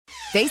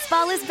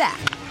Baseball is back,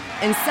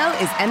 and so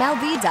is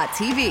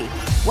MLB.tv.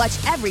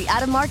 Watch every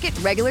out-of-market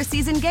regular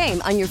season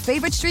game on your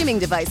favorite streaming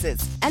devices,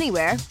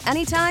 anywhere,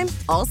 anytime,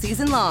 all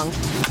season long.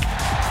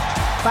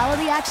 Follow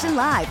the action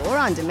live or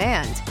on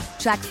demand.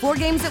 Track 4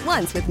 games at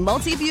once with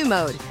multi-view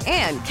mode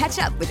and catch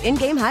up with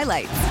in-game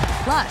highlights.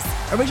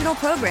 Plus, original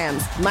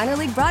programs, minor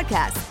league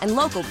broadcasts, and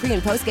local pre-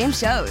 and post-game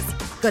shows.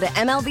 Go to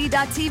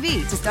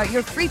MLB.tv to start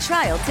your free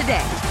trial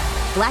today.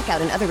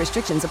 Blackout and other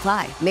restrictions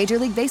apply. Major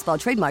League Baseball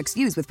trademarks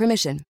used with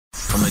permission.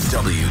 From the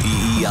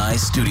WEEI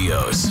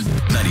studios,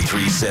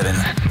 93.7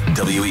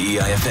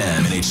 WEEI-FM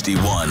and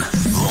HD1,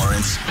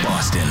 Lawrence,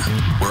 Boston.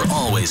 We're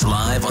always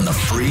live on the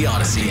free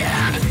Odyssey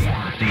app.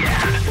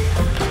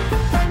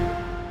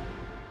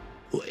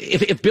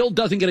 If Bill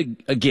doesn't get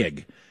a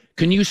gig,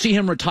 can you see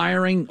him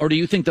retiring, or do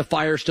you think the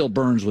fire still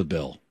burns with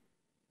Bill?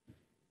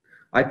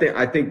 I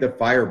think the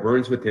fire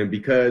burns with him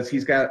because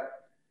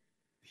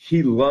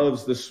he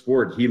loves the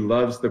sport. He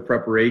loves the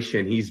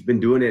preparation. He's been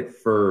doing it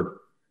for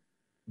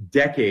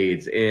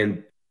decades,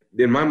 and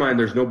in my mind,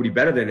 there's nobody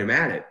better than him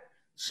at it.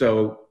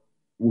 So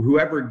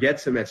whoever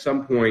gets him at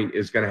some point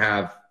is going to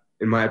have,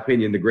 in my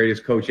opinion, the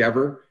greatest coach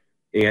ever.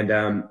 And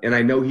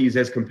I know he's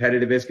as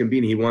competitive as can be,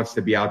 and he wants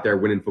to be out there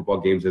winning football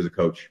games as a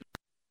coach.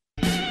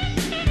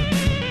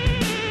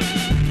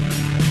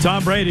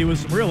 Tom Brady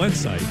was some real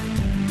insight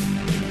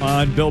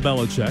on Bill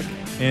Belichick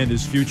and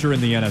his future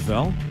in the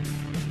NFL.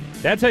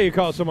 That's how you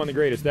call someone the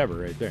greatest ever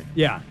right there.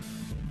 Yeah.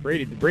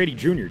 Brady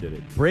Jr. did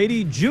it.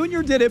 Brady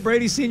Jr. did it.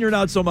 Brady Sr.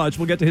 not so much.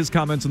 We'll get to his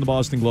comments in the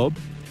Boston Globe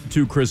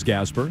to Chris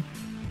Gasper.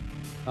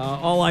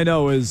 All I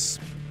know is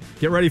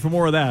get ready for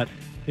more of that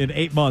in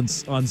 8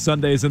 months on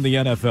Sundays in the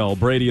NFL.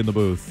 Brady in the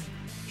booth.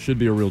 Should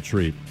be a real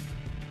treat.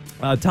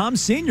 Tom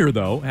Sr.,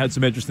 though, had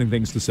some interesting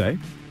things to say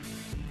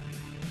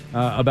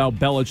about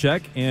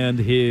Belichick and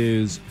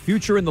his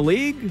future in the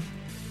league,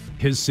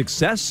 his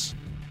success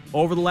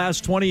over the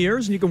last 20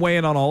 years, and you can weigh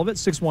in on all of it.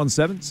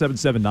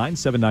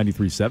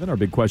 617-779-7937, our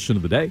big question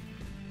of the day,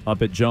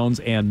 up at Jones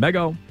and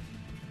Mego.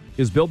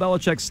 Is Bill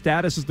Belichick's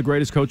status as the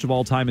greatest coach of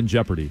all time in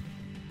jeopardy?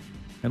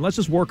 And let's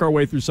just work our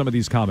way through some of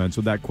these comments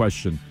with that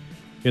question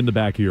in the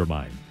back of your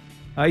mind.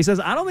 He says,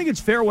 I don't think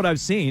it's fair what I've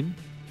seen,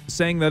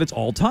 saying that it's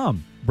all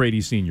Tom, Brady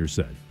Sr.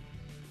 said.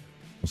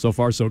 Well, so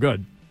far, so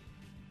good.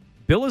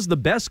 Bill is the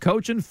best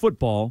coach in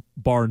football,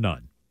 bar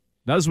none.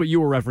 Now, this is what you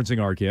were referencing,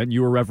 Arcand.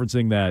 You were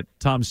referencing that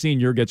Tom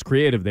Sr. gets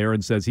creative there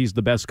and says he's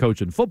the best coach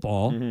in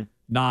football,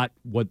 not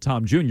what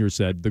Tom Jr.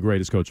 said, the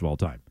greatest coach of all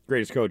time.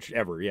 Greatest coach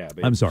ever, yeah.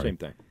 I'm sorry. Same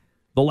thing.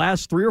 The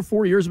last 3 or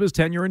 4 years of his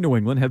tenure in New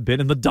England have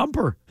been in the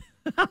dumper.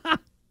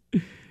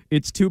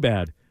 It's too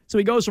bad. So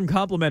he goes from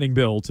complimenting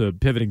Bill to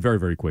pivoting very,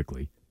 very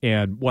quickly.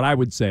 And what I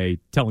would say,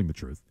 telling the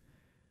truth.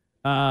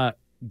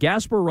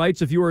 Gasper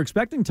writes, if you were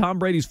expecting Tom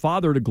Brady's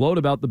father to gloat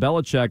about the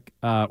Belichick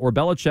or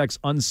Belichick's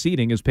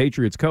unseating as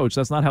Patriots coach,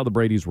 that's not how the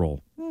Bradys roll.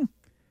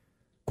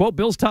 Quote,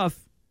 Bill's tough,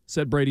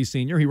 said Brady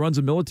Sr. He runs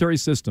a military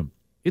system.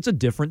 It's a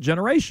different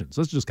generation. So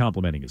that's just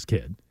complimenting his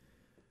kid.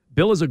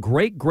 Bill is a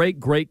great,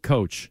 great, great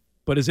coach,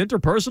 but his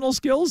interpersonal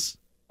skills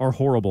are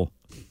horrible.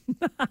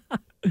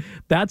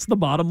 That's the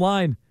bottom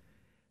line.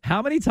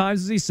 How many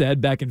times has he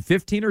said back in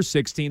 15 or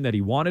 16 that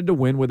he wanted to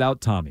win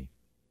without Tommy?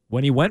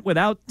 When he went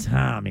without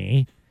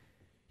Tommy,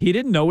 he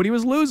didn't know what he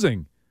was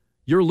losing.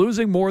 You're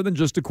losing more than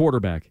just a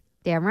quarterback.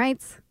 Damn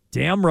rights.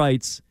 Damn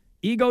rights.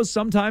 Ego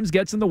sometimes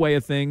gets in the way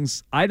of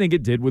things. I think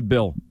it did with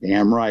Bill.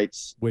 Damn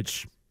rights.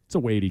 Which, it's a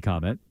weighty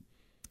comment.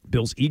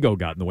 Bill's ego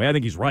got in the way. I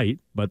think he's right,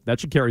 but that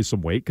should carry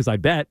some weight because I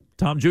bet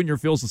Tom Jr.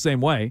 feels the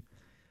same way.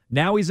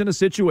 Now he's in a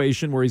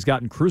situation where he's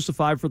gotten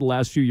crucified for the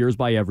last few years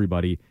by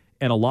everybody,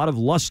 and a lot of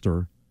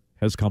luster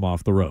has come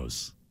off the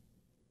rose.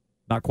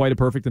 Not quite a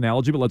perfect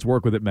analogy, but let's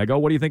work with it,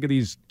 Mego. What do you think of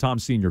these Tom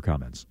Sr.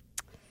 comments?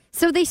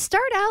 So they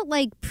start out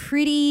like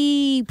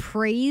pretty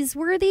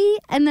praiseworthy,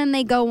 and then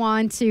they go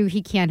on to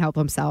he can't help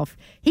himself.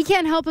 He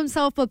can't help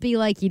himself but be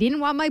like, you didn't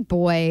want my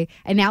boy,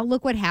 and now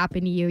look what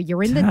happened to you.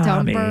 You're in the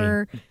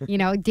dumper,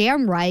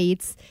 damn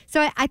rights.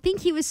 So I think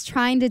he was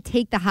trying to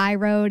take the high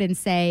road and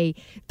say,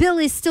 Bill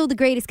is still the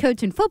greatest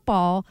coach in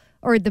football,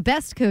 or the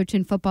best coach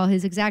in football,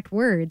 his exact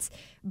words.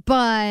 But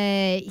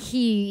I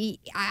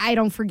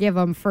don't forgive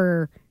him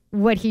for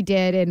what he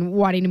did and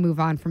wanting to move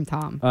on from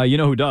Tom. You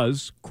know who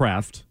does?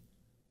 Kraft.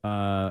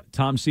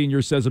 Tom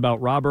Sr. says about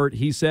Robert,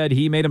 he said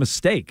he made a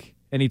mistake.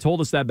 And he told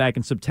us that back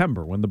in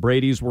September when the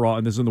Bradys were all,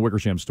 and this is in the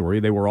Wickersham story,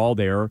 they were all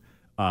there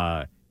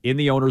in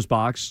the owner's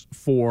box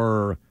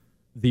for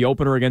the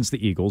opener against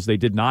the Eagles. They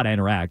did not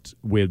interact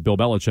with Bill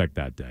Belichick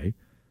that day.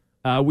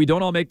 We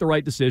don't all make the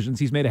right decisions.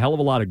 He's made a hell of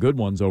a lot of good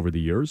ones over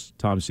the years,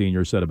 Tom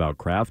Sr. said about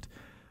Kraft.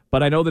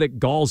 But I know that it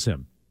galls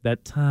him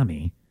that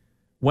Tommy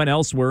went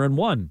elsewhere and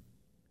won.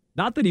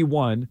 Not that he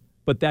won,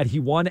 but that he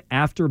won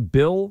after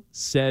Bill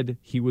said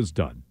he was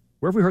done.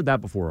 Where have we heard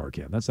that before,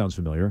 Arcand? That sounds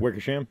familiar.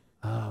 Wickersham.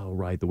 Oh,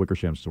 right, the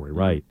Wickersham story,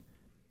 right.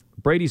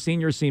 Brady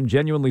Sr. seemed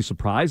genuinely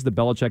surprised that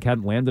Belichick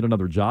hadn't landed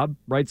another job,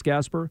 writes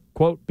Gasper.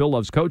 Quote, Bill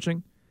loves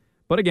coaching.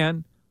 But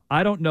again,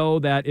 I don't know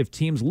that if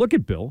teams look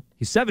at Bill,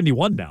 he's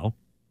 71 now,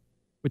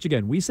 which,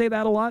 again, we say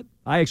that a lot.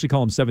 I actually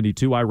call him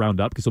 72. I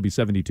round up because he'll be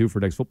 72 for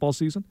next football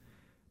season.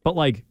 But,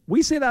 like,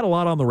 we say that a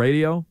lot on the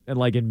radio and,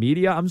 like, in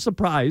media. I'm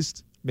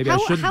surprised. Maybe I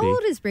shouldn't be. How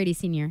old is Brady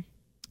Sr.?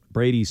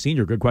 Brady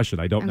Sr., good question.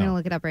 I don't know. I'm going to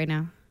look it up right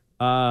now.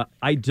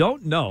 I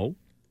don't know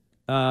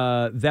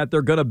that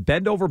they're going to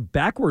bend over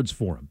backwards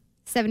for him.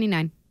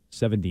 79.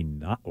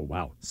 79. Oh,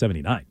 wow.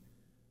 79.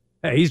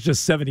 Hey, he's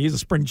just 70. He's a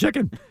spring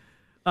chicken.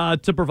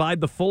 To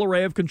provide the full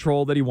array of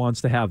control that he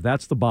wants to have.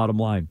 That's the bottom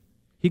line.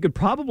 He could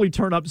probably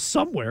turn up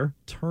somewhere,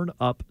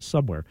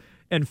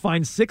 and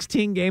find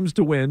 16 games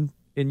to win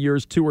in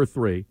years 2 or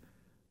 3.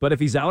 But if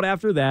he's out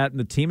after that and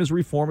the team has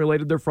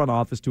reformulated their front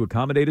office to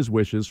accommodate his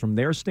wishes from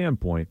their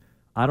standpoint,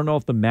 I don't know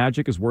if the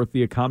magic is worth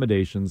the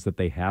accommodations that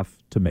they have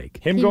to make.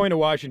 Him going to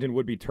Washington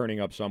would be turning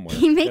up somewhere.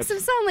 He makes him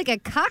sound like a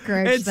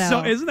cockroach, though.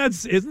 So isn't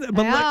that?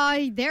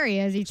 But there he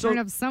is. He turned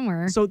up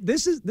somewhere. So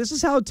this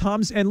is how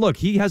Tom's, and look,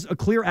 he has a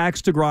clear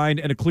axe to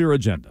grind and a clear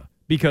agenda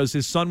because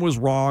his son was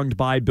wronged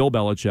by Bill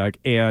Belichick,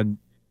 and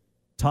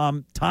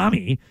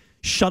Tommy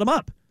shut him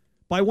up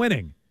by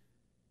winning.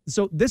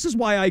 So this is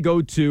why I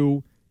go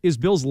to, is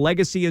Bill's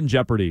legacy in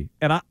jeopardy?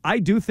 And I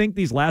do think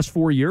these last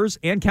 4 years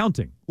and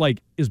counting,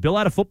 like, is Bill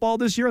out of football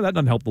this year? That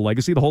doesn't help the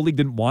legacy. The whole league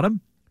didn't want him.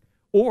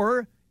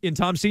 Or, in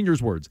Tom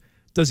Sr.'s words,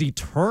 does he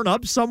turn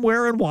up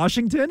somewhere in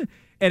Washington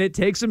and it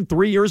takes him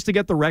 3 years to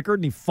get the record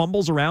and he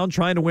fumbles around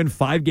trying to win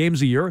 5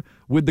 games a year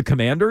with the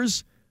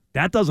Commanders?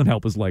 That doesn't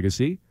help his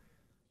legacy.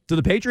 Do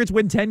the Patriots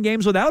win 10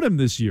 games without him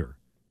this year?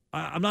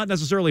 I'm not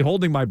necessarily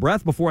holding my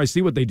breath before I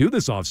see what they do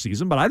this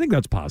offseason, but I think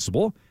that's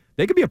possible.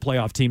 They could be a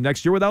playoff team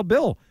next year without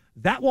Bill.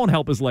 That won't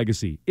help his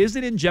legacy. Is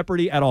it in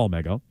jeopardy at all,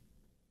 Mego?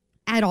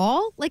 At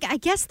all? Like, I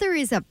guess there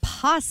is a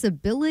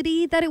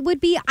possibility that it would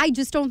be. I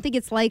just don't think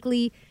it's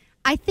likely.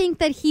 I think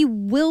that he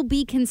will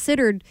be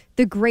considered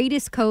the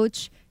greatest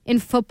coach in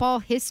football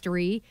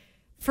history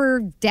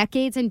for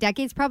decades and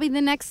decades, probably the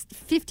next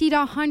 50 to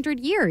 100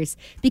 years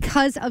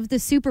because of the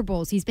Super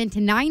Bowls. He's been to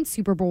 9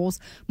 Super Bowls,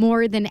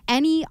 more than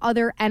any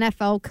other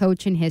NFL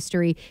coach in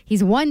history.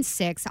 He's won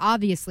 6,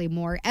 obviously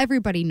more.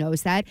 Everybody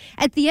knows that.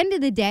 At the end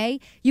of the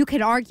day, you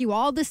can argue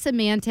all the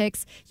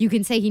semantics. You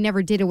can say he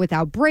never did it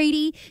without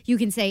Brady. You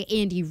can say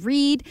Andy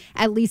Reid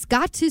at least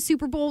got to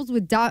Super Bowls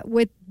with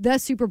the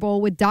Super Bowl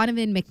with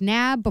Donovan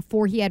McNabb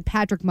before he had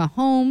Patrick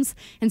Mahomes.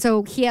 And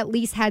so he at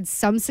least had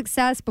some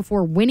success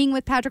before winning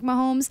with Patrick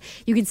Mahomes.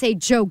 You can say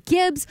Joe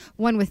Gibbs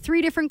won with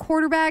 3 different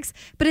quarterbacks,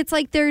 but it's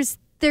like it's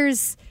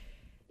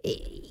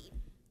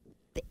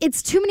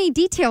too many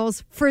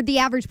details for the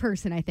average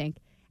person, I think.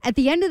 At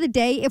the end of the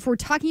day, if we're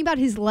talking about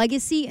his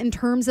legacy in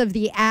terms of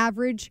the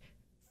average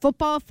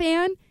football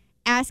fan,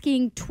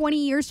 asking 20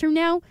 years from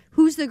now,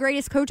 who's the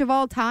greatest coach of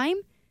all time?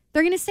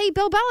 They're going to say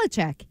Bill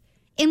Belichick.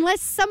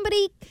 Unless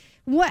somebody,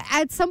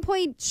 at some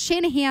point,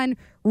 Shanahan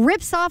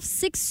rips off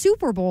 6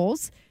 Super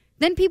Bowls,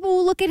 then people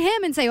will look at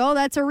him and say, oh,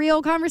 that's a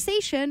real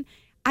conversation.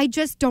 I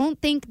just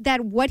don't think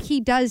that what he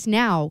does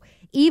now,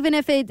 even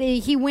if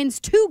he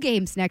wins 2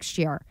 games next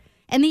year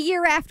and the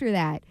year after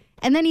that,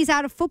 and then he's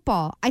out of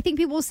football, I think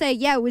people will say,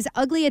 yeah, it was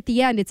ugly at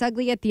the end. It's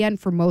ugly at the end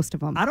for most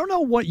of them. I don't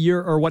know what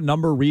year or what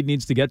number Reid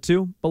needs to get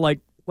to, but like,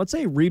 let's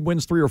say Reid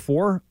wins 3 or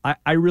 4.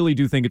 I really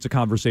do think it's a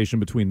conversation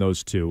between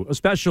those two,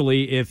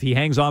 especially if he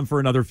hangs on for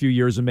another few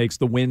years and makes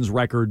the wins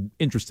record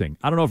interesting.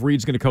 I don't know if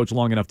Reid's going to coach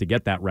long enough to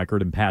get that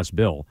record and pass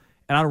Bill.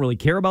 And I don't really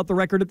care about the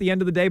record at the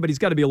end of the day, but he's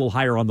got to be a little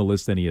higher on the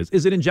list than he is.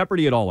 Is it in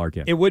jeopardy at all,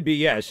 Arcand? It would be,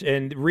 yes.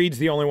 And Reid's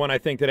the only one I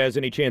think that has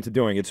any chance of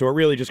doing it. So it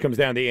really just comes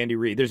down to Andy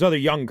Reid. There's other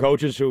young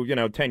coaches who,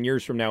 10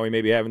 years from now we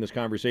may be having this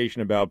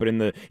conversation about. But in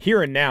the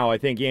here and now, I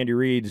think Andy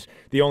Reid's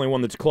the only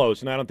one that's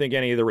close. And I don't think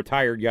any of the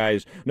retired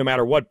guys, no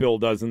matter what Bill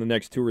does in the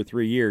next 2 or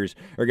 3 years,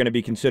 are going to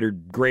be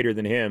considered greater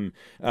than him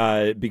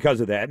because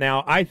of that.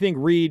 Now, I think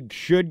Reid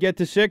should get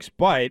to 6,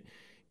 but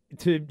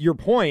to your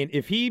point,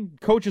 if he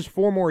coaches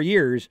 4 more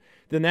years,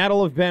 then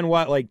that'll have been,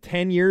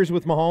 10 years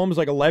with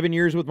Mahomes, 11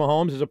 years with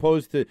Mahomes, as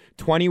opposed to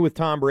 20 with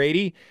Tom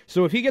Brady.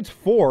 So if he gets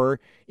 4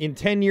 in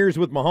 10 years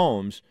with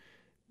Mahomes,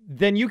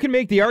 then you can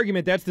make the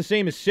argument that's the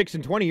same as 6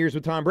 and 20 years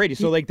with Tom Brady.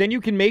 So, then you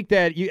can make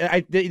that.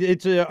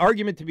 It's an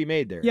argument to be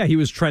made there. Yeah, he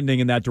was trending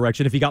in that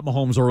direction. If he got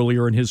Mahomes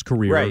earlier in his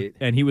career, right,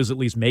 and he was at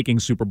least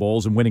making Super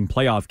Bowls and winning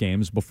playoff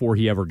games before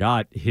he ever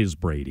got his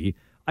Brady.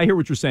 I hear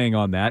what you're saying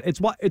on that. It's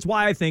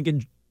why I think,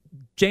 and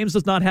James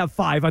does not have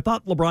 5. I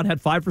thought LeBron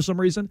had 5 for some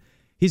reason.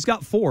 He's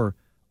got 4.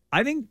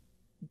 I think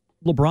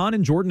LeBron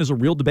and Jordan is a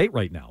real debate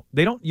right now.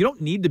 You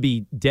don't need to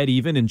be dead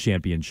even in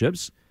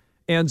championships.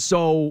 And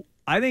so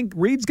I think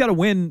Reid's got to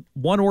win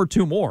 1 or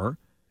 2 more.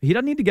 He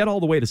doesn't need to get all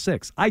the way to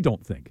 6, I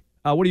don't think.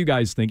 What do you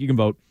guys think? You can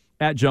vote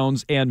at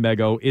Jones and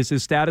Mego. Is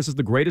his status as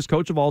the greatest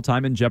coach of all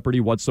time in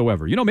jeopardy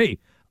whatsoever? You know me.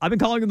 I've been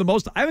calling him the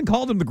most. I haven't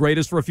called him the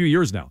greatest for a few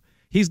years now.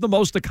 He's the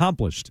most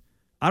accomplished.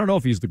 I don't know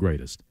if he's the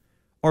greatest.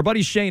 Our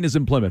buddy Shane is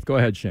in Plymouth. Go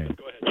ahead, Shane.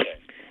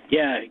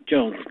 Yeah,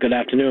 Jones, good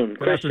afternoon.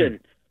 Christian.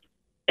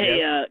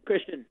 Hey,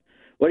 Christian,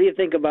 what do you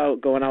think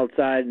about going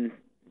outside and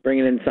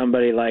bringing in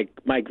somebody like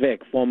Mike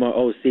Vick, former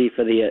OC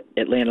for the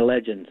Atlanta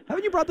Legends?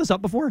 Haven't you brought this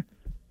up before?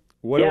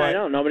 I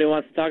know. Nobody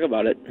wants to talk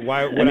about it.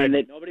 Why?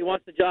 Nobody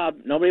wants the job.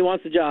 Nobody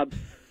wants the job.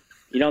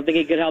 You don't think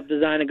he could help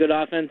design a good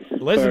offense?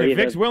 Listen, if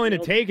Vic's willing to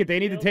take it, they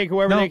need to take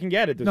whoever they can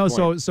get at this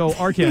point. So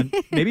Arcand,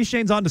 maybe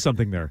Shane's onto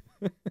something there.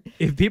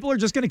 If people are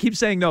just going to keep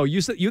saying no,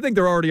 you think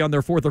they're already on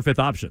their fourth or fifth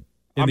option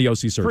in the OC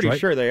search, pretty right?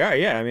 sure they are.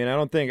 Yeah, I mean, I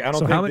don't think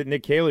that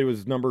Nick Cayley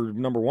was number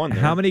one.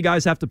 There. How many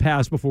guys have to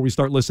pass before we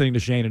start listening to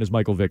Shane and his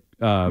Michael Vick?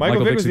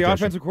 Michael Vick was the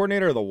offensive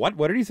coordinator of the what?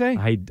 What did he say?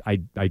 I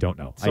don't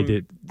know. I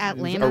did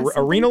Atlanta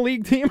Arena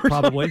League team or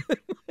probably.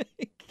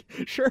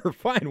 Sure,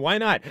 fine. Why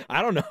not?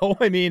 I don't know.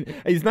 I mean,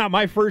 he's not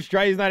my first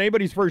choice. He's not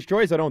anybody's first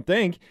choice, I don't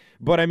think.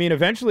 But, I mean,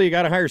 eventually you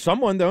got to hire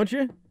someone, don't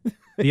you?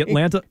 The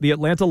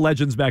Atlanta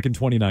Legends back in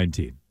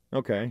 2019.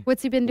 Okay.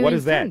 What's he been doing What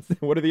is since? that?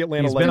 What are the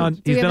Atlanta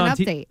Legends? He's been on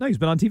update? No, he's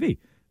been on TV.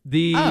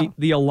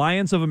 The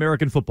Alliance of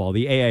American Football,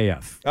 the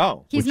AAF.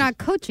 Oh. He's not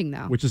coaching,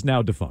 though. Which is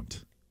now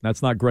defunct.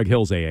 That's not Greg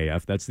Hill's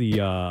AAF. That's the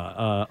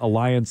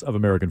Alliance of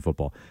American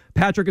Football.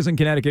 Patrick is in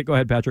Connecticut. Go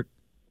ahead, Patrick.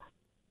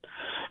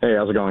 Hey,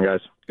 how's it going,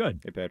 guys?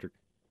 Good. Hey, Patrick.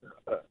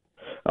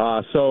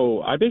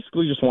 So I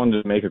basically just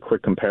wanted to make a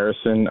quick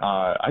comparison.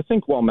 I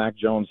think while Mac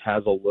Jones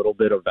has a little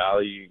bit of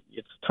value,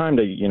 it's time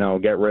to,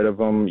 get rid of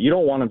him. You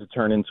don't want him to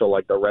turn into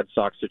like the Red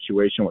Sox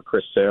situation with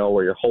Chris Sale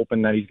where you're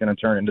hoping that he's going to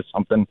turn into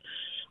something.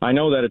 I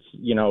know that it's,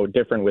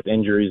 different with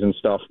injuries and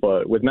stuff,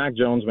 but with Mac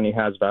Jones, when he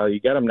has value,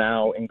 get him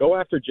now and go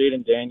after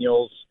Jaden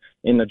Daniels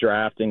in the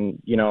draft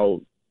and,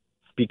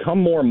 become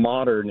more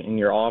modern in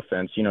your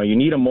offense. You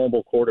need a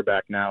mobile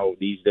quarterback now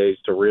these days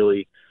to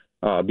really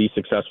be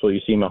successful. You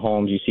see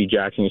Mahomes, you see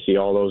Jackson, you see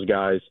all those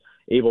guys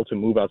able to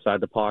move outside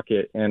the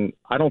pocket. And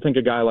I don't think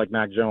a guy like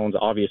Mac Jones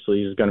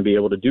obviously is going to be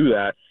able to do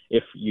that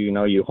if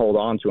you hold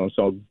on to him.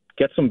 So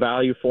get some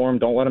value for him.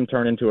 Don't let him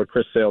turn into a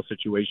Chris Sale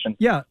situation.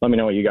 Yeah. Let me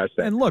know what you guys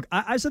think. And look,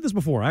 I said this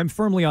before. I'm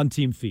firmly on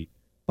team feet.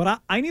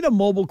 But I need a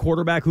mobile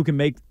quarterback who can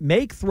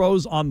make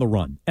throws on the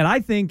run. And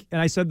I think,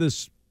 and I said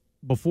this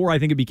before, I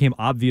think it became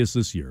obvious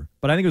this year.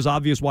 But I think it was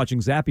obvious watching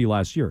Zappe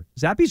last year.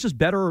 Zappe's just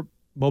better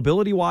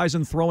mobility-wise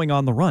and throwing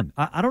on the run.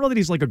 I don't know that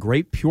he's like a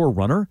great pure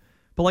runner,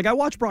 but I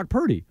watch Brock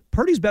Purdy.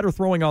 Purdy's better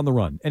throwing on the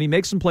run, and he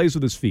makes some plays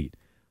with his feet.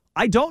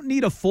 I don't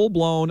need a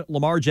full-blown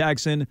Lamar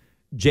Jackson,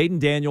 Jaden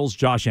Daniels,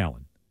 Josh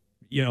Allen,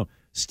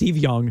 Steve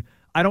Young.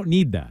 I don't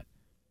need that.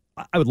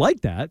 I would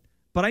like that,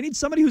 but I need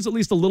somebody who's at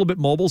least a little bit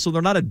mobile so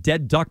they're not a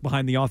dead duck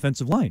behind the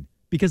offensive line,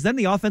 because then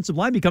the offensive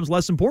line becomes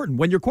less important.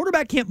 When your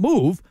quarterback can't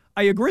move,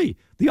 I agree.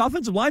 The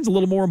offensive line's a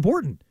little more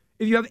important.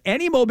 If you have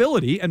any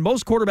mobility, and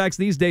most quarterbacks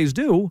these days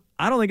do,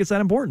 I don't think it's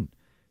that important.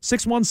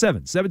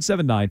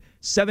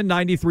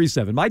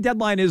 617-779-7937. My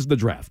deadline is the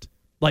draft.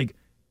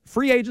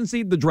 Free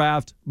agency, the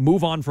draft,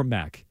 move on from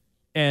Mac.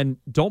 And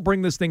don't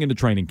bring this thing into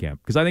training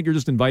camp, because I think you're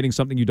just inviting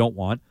something you don't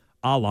want,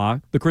 a la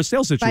the Chris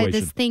Sale situation. By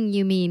this thing,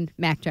 you mean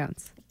Mac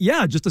Jones.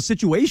 Yeah, just a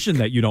situation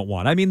that you don't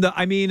want. I mean,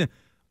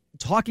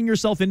 talking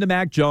yourself into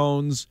Mac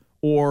Jones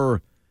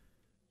or,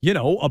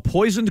 a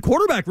poisoned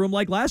quarterback room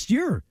like last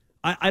year.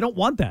 I don't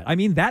want that. I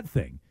mean that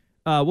thing.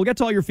 We'll get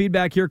to all your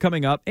feedback here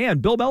coming up.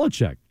 And Bill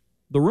Belichick.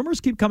 The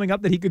rumors keep coming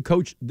up that he could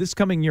coach this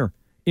coming year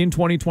in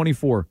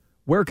 2024.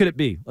 Where could it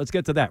be? Let's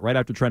get to that right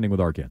after Trending with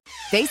Arcand.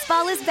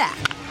 Baseball is back,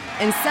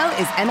 and so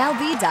is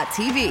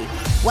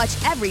MLB.tv. Watch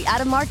every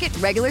out-of-market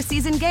regular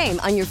season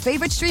game on your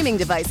favorite streaming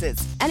devices.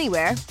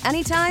 Anywhere,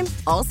 anytime,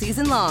 all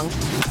season long.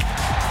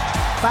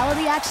 Follow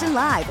the action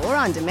live or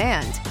on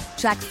demand.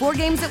 Track 4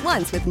 games at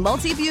once with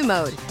multi-view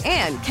mode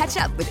and catch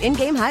up with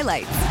in-game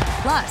highlights.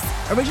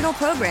 Plus, original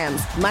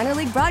programs, minor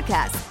league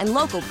broadcasts, and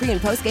local pre-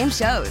 and post-game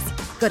shows.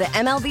 Go to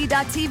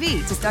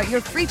MLB.tv to start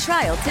your free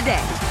trial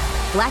today.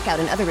 Blackout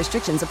and other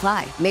restrictions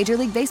apply. Major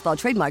League Baseball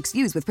trademarks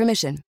used with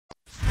permission.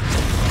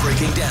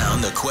 Breaking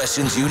down the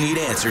questions you need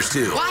answers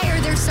to. Why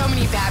are there so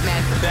many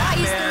Batmen? Why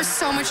is there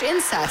so much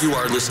incest? You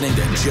are listening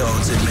to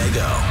Jones and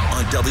Mego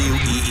on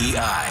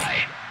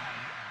WEEI.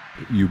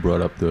 You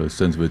brought up the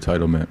sense of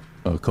entitlement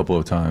a couple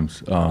of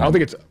times. I don't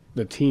think it's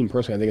the team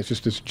personally. I think it's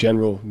just this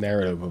general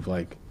narrative of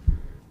it's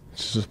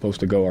just supposed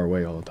to go our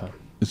way all the time.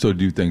 So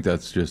do you think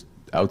that's just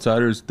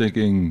outsiders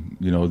thinking,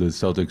 the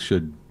Celtics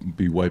should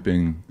be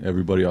wiping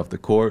everybody off the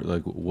court?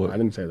 What? I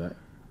didn't say that.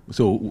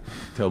 So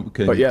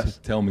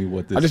tell me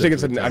what this. I just think I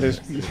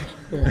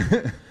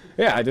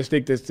just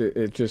think this.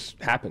 It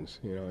just happens.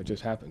 It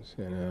just happens,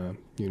 and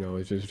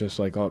it's just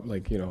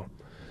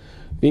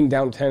being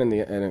down 10 in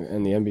the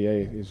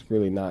NBA is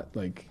really not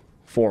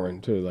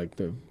foreign to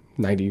the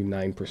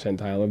 99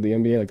 percentile of the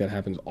NBA. That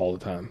happens all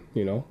the time,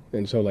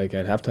 And so at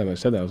halftime I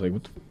said that I was like,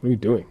 what are you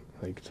doing?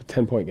 It's a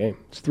 10-point game.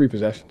 It's 3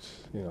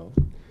 possessions, in an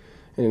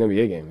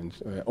NBA game, and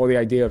or the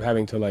idea of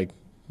having to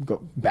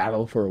go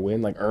battle for a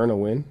win, earn a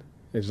win,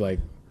 is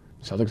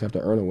Celtics have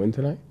to earn a win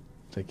tonight.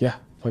 It's yeah,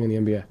 playing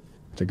in the NBA,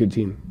 it's a good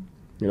team,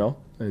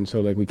 And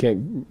so we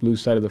can't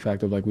lose sight of the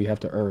fact of we have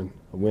to earn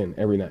a win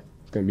every night.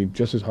 It's going to be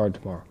just as hard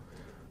tomorrow.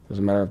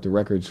 Doesn't matter if the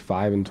record's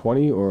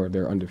 5-20 or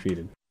they're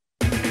undefeated.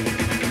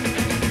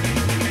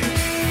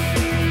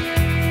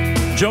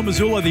 Joe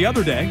Mazzulla the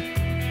other day,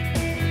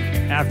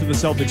 after the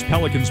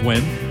Celtics-Pelicans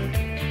win.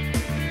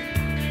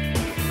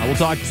 I will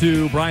talk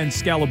to Brian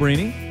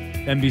Scalabrine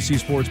NBC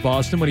Sports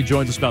Boston, when he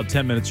joins us about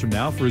 10 minutes from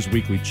now for his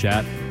weekly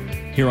chat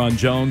here on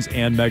Jones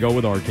and Mego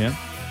with Arcand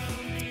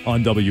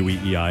on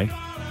WEEI.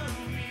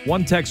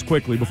 One text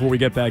quickly before we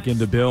get back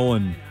into Bill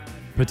and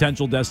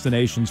potential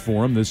destinations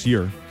for him this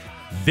year.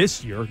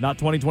 This year, not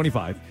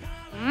 2025.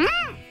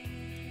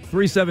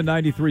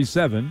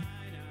 37937.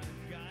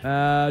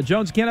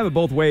 Jones can't have it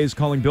both ways,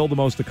 calling Bill the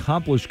most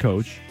accomplished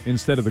coach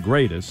instead of the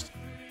greatest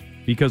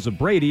because of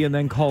Brady, and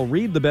then call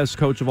Reed the best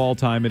coach of all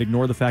time and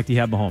ignore the fact he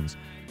had Mahomes.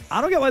 I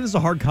don't get why this is a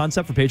hard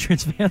concept for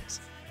Patriots fans.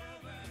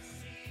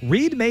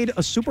 Reed made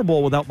a Super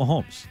Bowl without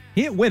Mahomes.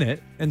 He didn't win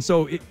it, and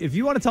so if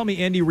you want to tell me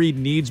Andy Reid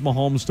needs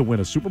Mahomes to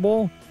win a Super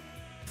Bowl,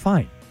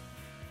 fine.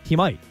 He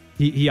might.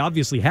 He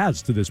obviously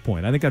has to this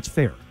point. I think that's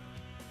fair.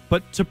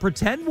 But to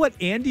pretend what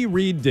Andy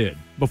Reid did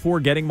before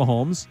getting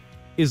Mahomes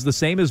is the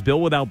same as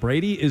Bill without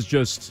Brady is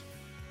just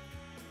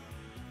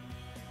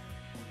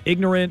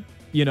ignorant,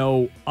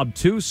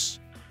 obtuse.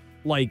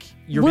 Like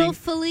you're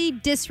willfully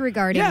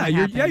disregarding. Yeah,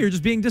 you're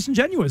just being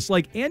disingenuous.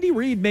 Like Andy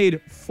Reid made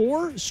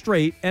 4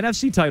 straight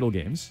NFC title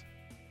games.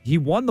 He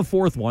won the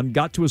 4th one,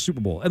 got to a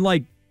Super Bowl. And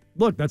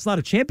look, that's not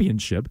a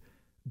championship.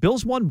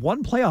 Bill's won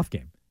 1 playoff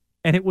game,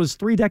 and it was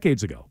 3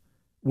 decades ago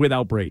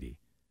without Brady.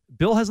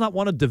 Bill has not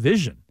won a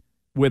division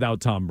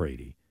without Tom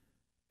Brady.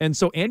 And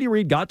so Andy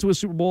Reid got to a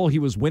Super Bowl. He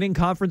was winning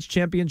conference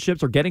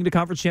championships, or getting to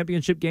conference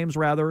championship games,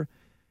 rather.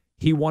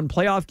 He won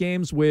playoff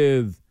games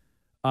with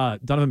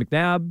Donovan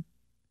McNabb,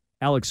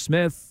 Alex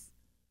Smith,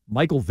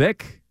 Michael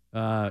Vick,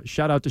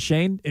 shout out to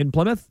Shane in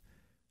Plymouth.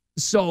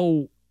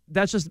 So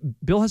that's just,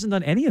 Bill hasn't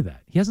done any of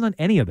that. He hasn't done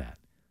any of that.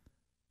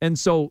 And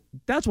so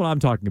that's what I'm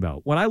talking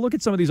about. When I look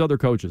at some of these other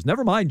coaches,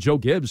 never mind Joe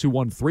Gibbs, who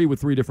won 3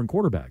 with 3 different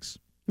quarterbacks.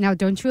 Now,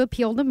 don't you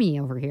appeal to me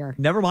over here.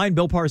 Never mind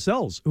Bill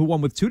Parcells, who won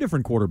with 2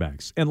 different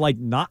quarterbacks, and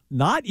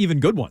not even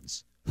good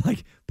ones.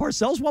 Like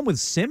Parcells won with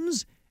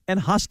Sims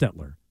and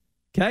Hostetler.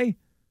 Okay?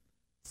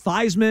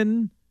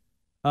 Theismann,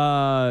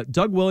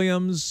 Doug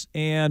Williams,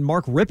 and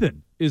Mark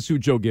Rippon is who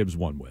Joe Gibbs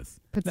won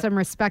with. Put some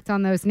respect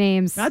on those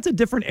names. That's a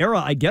different era.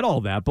 I get all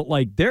that, but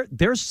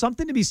there's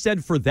something to be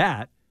said for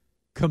that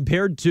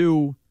compared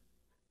to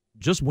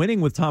just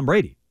winning with Tom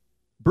Brady.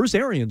 Bruce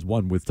Arians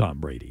won with Tom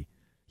Brady,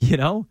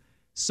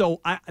 So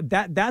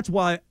that's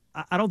why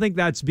I don't think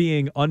that's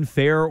being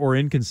unfair or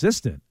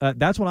inconsistent.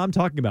 That's what I'm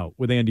talking about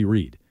with Andy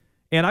Reid.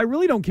 And I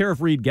really don't care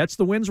if Reid gets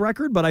the wins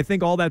record, but I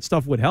think all that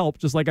stuff would help,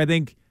 just like I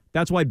think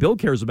that's why Bill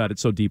cares about it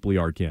so deeply,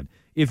 Arcand.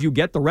 If you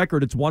get the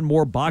record, it's one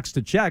more box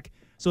to check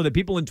so that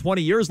people in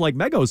 20 years, like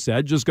Mego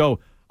said, just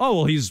go, oh,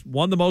 well, he's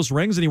won the most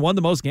rings and he won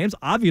the most games.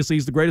 Obviously,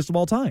 he's the greatest of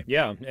all time.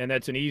 Yeah, and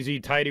that's an easy,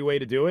 tidy way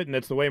to do it, and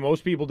that's the way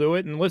most people do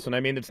it. And listen,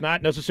 it's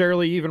not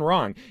necessarily even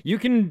wrong. You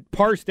can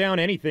parse down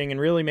anything and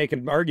really make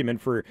an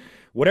argument for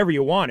whatever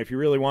you want if you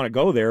really want to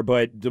go there,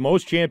 but the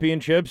most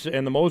championships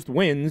and the most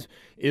wins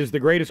is the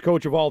greatest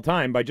coach of all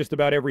time by just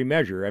about every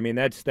measure.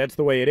 That's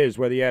the way it is,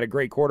 whether you had a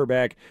great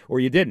quarterback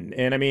or you didn't.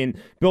 And,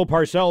 Bill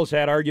Parcells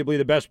had arguably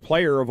the best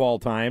player of all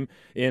time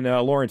in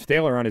Lawrence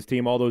Taylor on his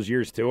team all those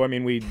years, too.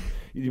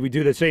 We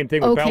do the same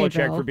thing with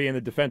Belichick Bill. For being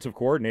the defensive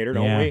coordinator,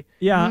 don't we?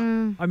 Yeah.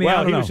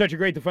 He was such a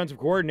great defensive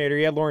coordinator.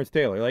 He had Lawrence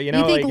Taylor. You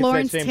think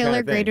Lawrence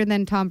Taylor greater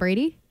than Tom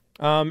Brady?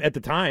 At the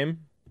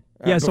time.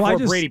 Yeah, before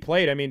Brady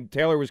played,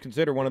 Taylor was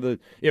considered one of the,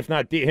 if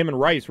not him and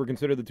Rice were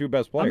considered the 2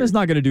 best players. I'm just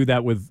not going to do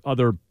that with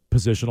other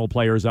positional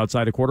players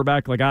outside of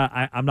quarterback.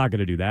 I'm not going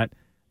to do that.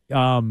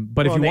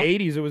 But if you in the want,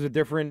 80s, it was a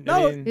different.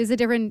 It was a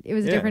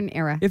different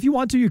era. If you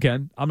want to, you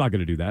can. I'm not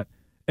going to do that.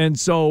 And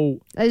so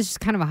it's just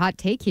kind of a hot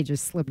take he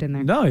just slipped in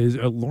there. No,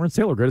 Lawrence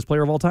Taylor, greatest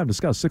player of all time.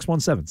 Discuss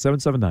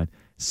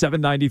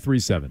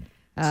 617-779-7937.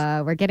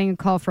 We're getting a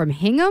call from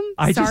Hingham.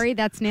 Sorry,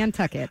 that's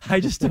Nantucket. I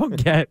just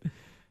don't get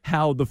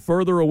how the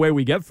further away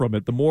we get from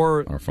it, the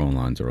more our phone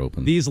lines are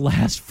open. These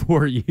last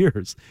 4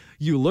 years,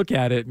 you look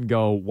at it and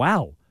go,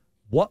 wow,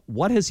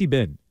 what has he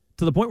been?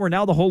 To the point where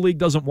now the whole league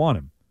doesn't want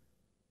him.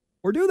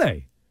 Or do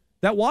they?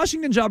 That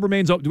Washington job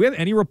remains open. Do we have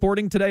any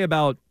reporting today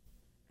about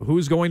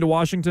who's going to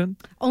Washington?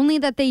 Only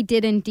that they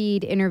did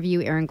indeed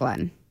interview Aaron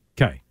Glenn.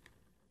 Okay.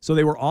 So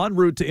they were en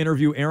route to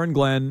interview Aaron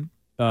Glenn,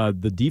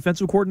 the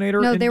defensive coordinator.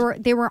 No,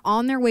 they were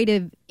on their way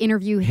to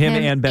interview him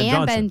and Ben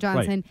Johnson. Ben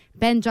Johnson. Right.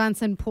 Ben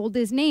Johnson pulled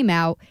his name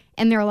out,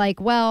 and they're like,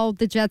 well,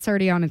 the Jet's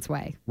already on its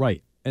way.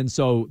 Right. And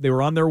so they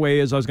were on their way,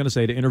 as I was going to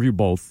say, to interview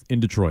both in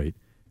Detroit,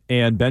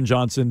 and Ben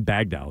Johnson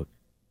bagged out.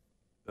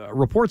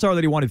 Reports are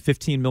that he wanted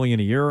 $15 million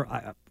a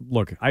year.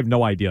 Look, I have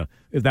no idea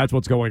if that's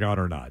what's going on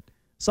or not.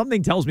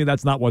 Something tells me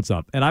that's not what's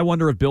up. And I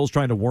wonder if Bill's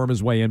trying to worm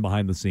his way in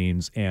behind the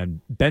scenes,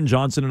 and Ben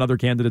Johnson and other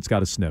candidates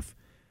got a sniff.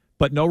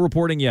 But no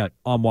reporting yet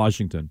on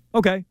Washington.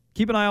 Okay,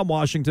 keep an eye on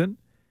Washington.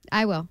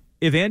 I will.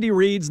 If Andy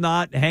Reid's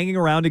not hanging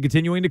around and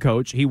continuing to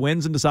coach, he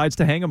wins and decides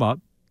to hang him up.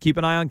 Keep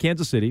an eye on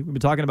Kansas City. We've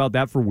been talking about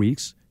that for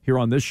weeks here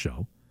on this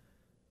show.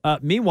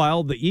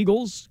 Meanwhile, the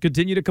Eagles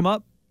continue to come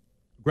up.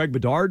 Greg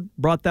Bedard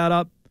brought that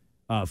up.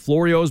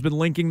 Florio's been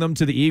linking them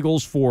to the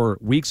Eagles for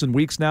weeks and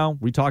weeks now.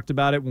 We talked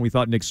about it when we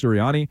thought Nick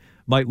Sirianni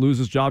might lose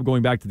his job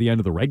going back to the end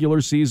of the regular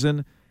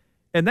season.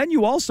 And then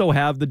you also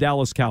have the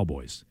Dallas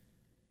Cowboys.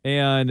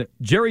 And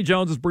Jerry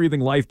Jones is breathing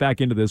life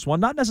back into this one,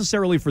 not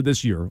necessarily for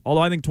this year,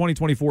 although I think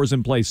 2024 is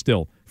in play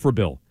still for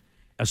Bill,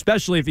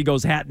 especially if he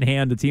goes hat in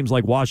hand to teams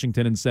like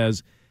Washington and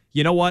says,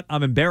 you know what,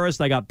 I'm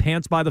embarrassed. I got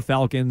pants by the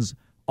Falcons.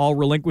 I'll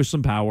relinquish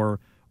some power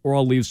or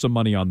I'll leave some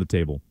money on the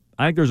table.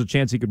 I think there's a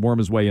chance he could worm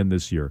his way in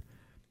this year.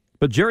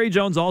 But Jerry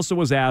Jones also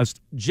was asked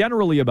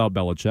generally about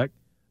Belichick,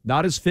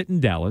 not his fit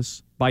in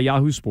Dallas, by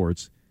Yahoo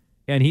Sports.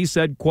 And he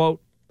said,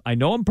 quote, I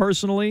know him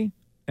personally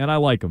and I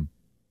like him.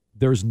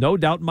 There's no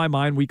doubt in my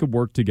mind we could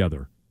work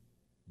together.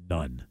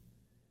 None.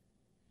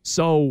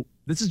 So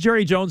this is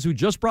Jerry Jones, who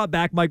just brought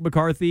back Mike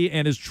McCarthy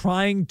and is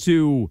trying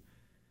to,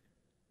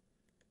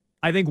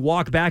 I think,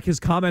 walk back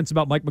his comments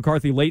about Mike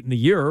McCarthy late in the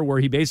year, where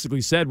he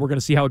basically said, we're going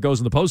to see how it goes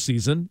in the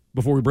postseason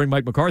before we bring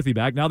Mike McCarthy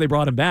back. Now they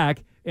brought him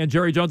back, and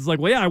Jerry Jones is like,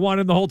 well, yeah, I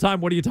wanted him the whole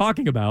time. What are you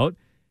talking about?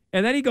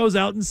 And then he goes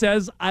out and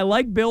says, I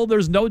like Bill.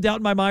 There's no doubt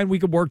in my mind we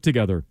could work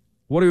together.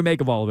 What do we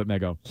make of all of it,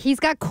 Mego? He's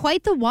got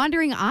quite the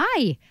wandering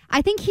eye.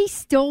 I think he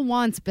still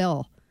wants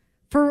Bill.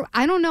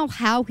 I don't know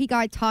how he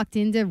got talked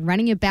into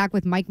running it back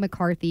with Mike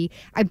McCarthy.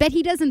 I bet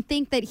he doesn't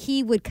think that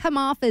he would come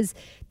off as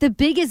the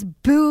biggest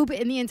boob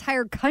in the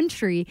entire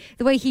country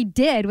the way he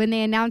did when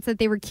they announced that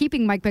they were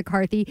keeping Mike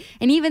McCarthy.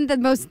 And even the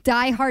most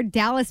diehard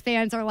Dallas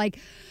fans are like,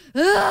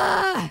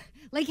 ugh!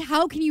 Like,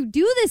 how can you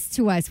do this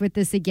to us with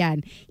this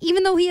again?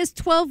 Even though he has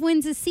 12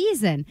 wins a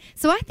season.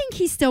 So I think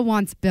he still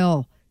wants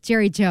Bill.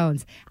 Jerry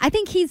Jones. I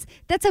think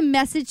that's a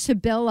message to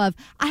Bill of,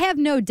 I have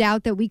no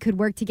doubt that we could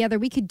work together.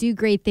 We could do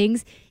great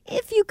things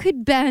if you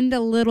could bend a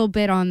little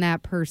bit on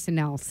that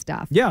personnel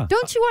stuff. Yeah.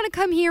 Don't you want to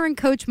come here and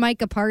coach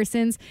Micah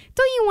Parsons?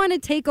 Don't you want to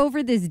take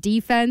over this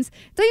defense?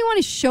 Don't you want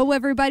to show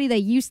everybody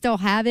that you still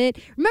have it?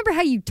 Remember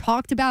how you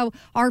talked about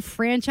our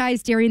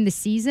franchise during the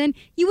season?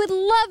 You would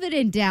love it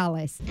in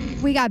Dallas.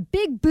 We got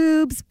big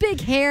boobs,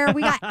 big hair.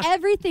 We got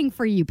everything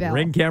for you, Bill.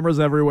 Ring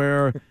cameras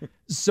everywhere.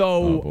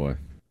 So, Oh, boy.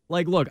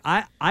 like, look,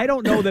 I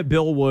don't know that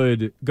Bill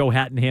would go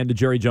hat in hand to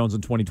Jerry Jones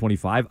in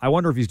 2025. I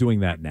wonder if he's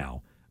doing that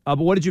now. But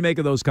what did you make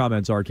of those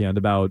comments, Arcand,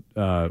 about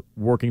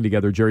working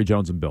together, Jerry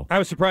Jones and Bill? I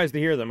was surprised to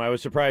hear them. I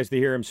was surprised to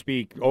hear him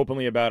speak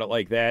openly about it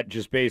like that,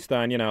 just based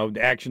on,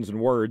 actions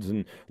and words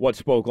and what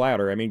spoke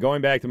louder. I mean,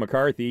 going back to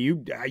McCarthy,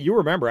 you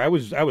remember, I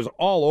was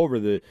all over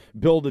the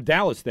Bill to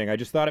Dallas thing. I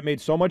just thought it made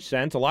so much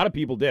sense. A lot of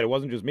people did. It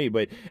wasn't just me,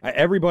 but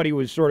everybody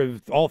was sort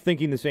of all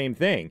thinking the same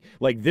thing.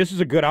 Like, this is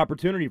a good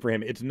opportunity for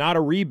him. It's not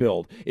a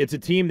rebuild. It's a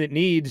team that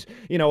needs,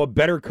 a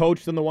better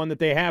coach than the one that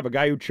they have, a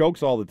guy who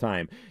chokes all the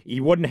time.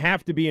 He wouldn't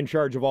have to be in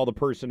charge of all the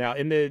personnel.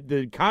 And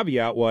the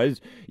caveat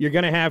was, you're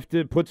going to have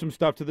to put some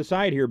stuff to the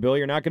side here, Bill.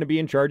 You're not going to be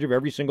in charge of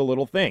every single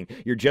little thing.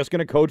 You're just going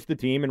to coach the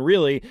team, and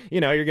really,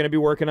 you're going to be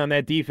working on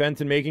that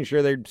defense and making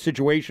sure they're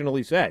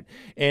situationally set.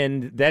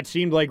 And that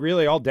seemed like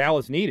really all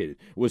Dallas needed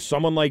was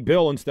someone like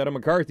Bill instead of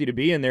McCarthy to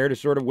be in there to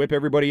sort of whip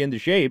everybody into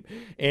shape.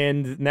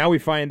 And now we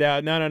find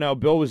out, no,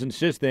 Bill was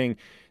insisting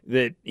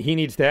that he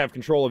needs to have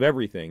control of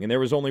everything. And there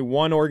was only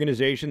one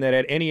organization that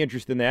had any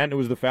interest in that, and it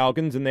was the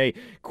Falcons, and they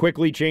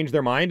quickly changed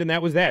their mind, and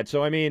that was that.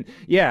 So, I mean,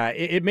 yeah,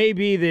 it may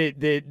be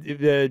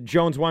that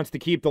Jones wants to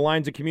keep the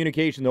lines of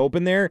communication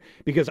open there,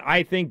 because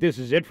I think this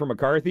is it for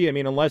McCarthy. I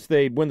mean, unless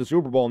they win the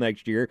Super Bowl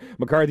next year,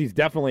 McCarthy's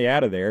definitely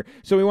out of there.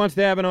 So he wants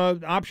to have an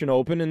option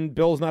open, and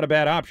Bill's not a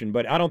bad option.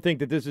 But I don't think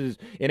that this is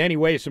in any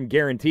way some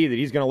guarantee that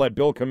he's going to let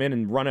Bill come in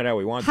and run it how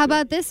he wants to. How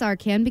about this,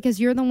 Arcand? Because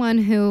you're the one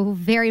who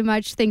very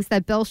much thinks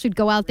that Bill should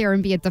go out there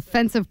and be a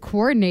defensive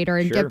coordinator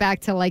and get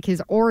back to like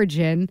his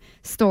origin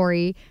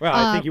story. Well,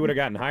 I think he would have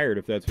gotten hired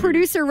if that's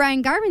producer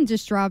Ryan Garvin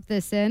just dropped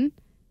this in.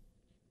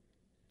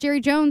 Jerry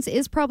Jones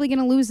is probably going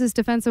to lose his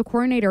defensive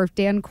coordinator if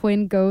Dan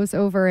Quinn goes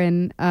over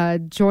and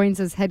joins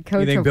as head coach.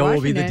 You think of Bill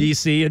Washington. will be the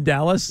DC in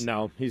Dallas?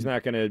 No, he's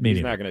not going to.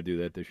 He's not going to do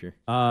that this year.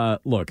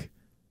 Look,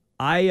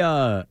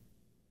 I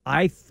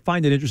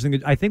find it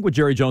interesting. I think what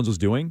Jerry Jones was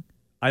doing,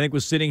 I think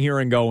was sitting here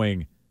and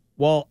going,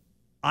 well,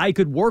 I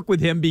could work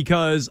with him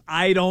because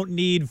I don't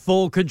need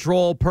full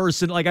control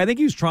person. Like, I think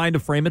he was trying to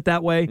frame it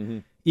that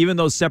way, even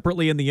though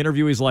separately in the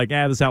interview he's like,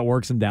 this is how it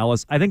works in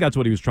Dallas. I think that's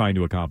what he was trying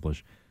to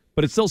accomplish.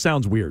 But it still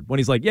sounds weird when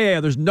he's like,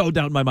 yeah, there's no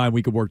doubt in my mind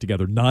we could work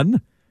together.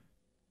 None?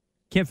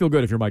 Can't feel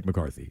good if you're Mike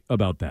McCarthy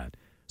about that.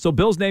 So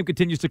Bill's name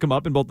continues to come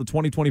up in both the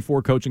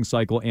 2024 coaching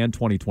cycle and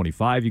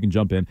 2025. You can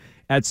jump in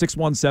at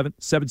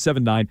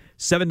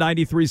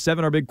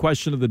 617-779-7937. Our big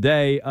question of the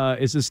day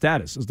is his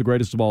status as the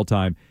greatest of all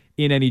time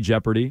in any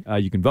Jeopardy.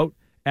 You can vote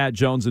at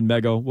Jones and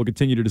Mego. We'll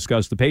continue to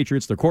discuss the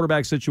Patriots, their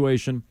quarterback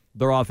situation,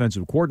 their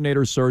offensive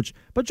coordinator search.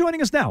 But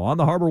joining us now on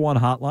the Harbor One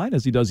hotline,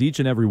 as he does each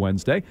and every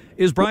Wednesday,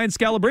 is Brian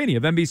Scalabrine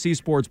of NBC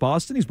Sports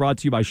Boston. He's brought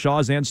to you by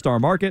Shaw's and Star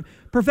Market,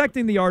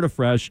 perfecting the art of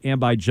fresh, and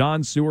by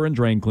John Sewer and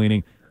Drain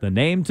Cleaning, the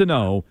name to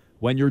know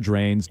when your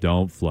drains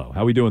don't flow.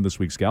 How we doing this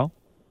week, Scal?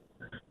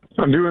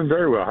 I'm doing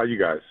very well. How you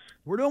guys?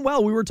 We're doing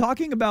well. We were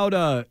talking about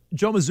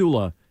Joe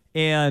Mazzulla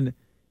and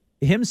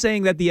him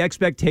saying that the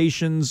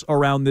expectations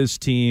around this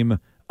team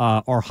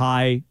are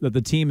high, that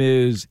the team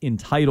is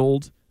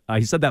entitled.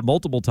 He said that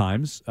multiple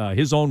times,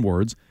 his own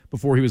words,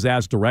 before he was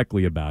asked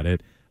directly about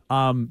it.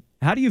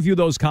 How do you view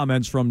those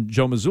comments from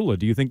Joe Mazzulla?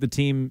 Do you think the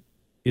team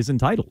is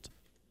entitled?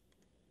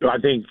 I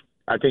think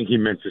he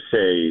meant to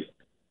say.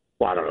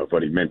 Well, I don't know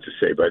what he meant to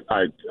say, but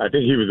I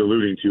think he was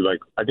alluding to, like,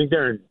 I think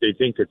they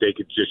think that they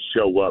could just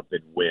show up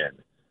and win.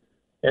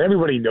 And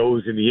everybody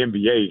knows in the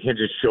NBA, you can't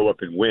just show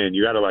up and win.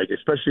 You got to, like,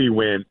 especially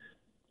when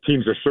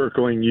teams are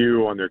circling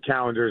you on their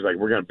calendars, like,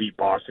 we're going to beat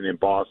Boston in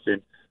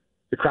Boston.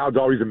 The crowd's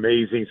always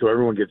amazing, so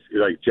everyone gets,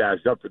 like,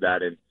 jazzed up for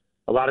that. And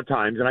a lot of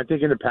times, and I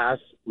think in the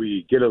past,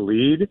 we get a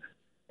lead,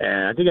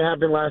 and I think it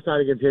happened last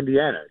night against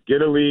Indiana.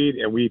 Get a lead,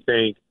 and we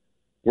think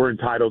we're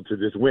entitled to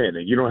this win.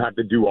 And you don't have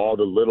to do all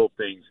the little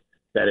things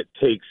that it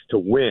takes to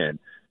win.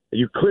 And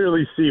you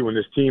clearly see when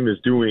this team is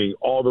doing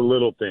all the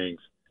little things,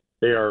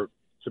 they are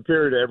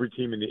superior to every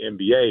team in the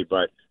NBA,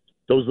 but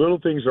those little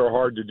things are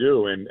hard to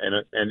do. And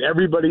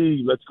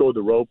everybody lets go of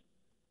the rope,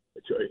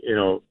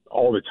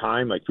 all the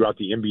time, like throughout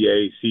the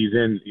NBA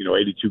season,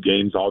 82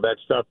 games, all that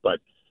stuff.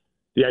 But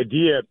the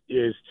idea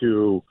is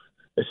to,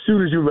 as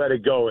soon as you let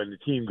it go and the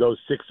team goes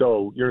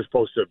 6-0, you're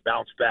supposed to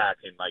bounce back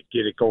and, like,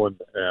 get it going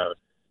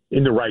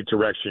in the right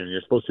direction.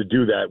 You're supposed to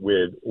do that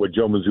with what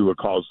Joe Mazzulla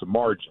calls the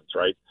margins,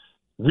 right?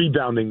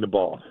 Rebounding the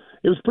ball.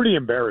 It was pretty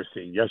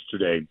embarrassing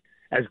yesterday.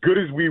 As good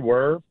as we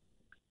were,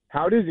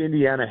 how does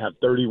Indiana have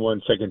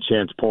 31 second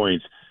chance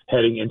points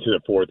heading into the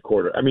fourth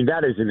quarter? I mean,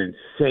 that is an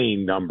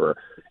insane number.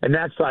 And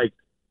that's like,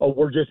 oh,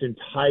 we're just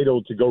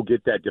entitled to go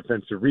get that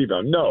defensive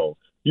rebound. No,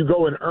 you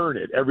go and earn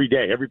it every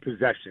day, every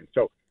possession.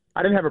 So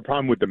I didn't have a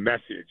problem with the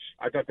message.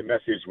 I thought the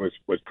message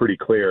was pretty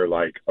clear,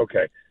 like,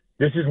 okay,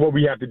 this is what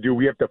we have to do.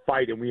 We have to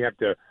fight, and we have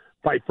to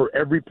fight for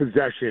every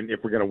possession if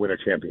we're going to win a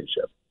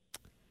championship.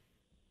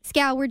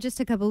 Scal, we're just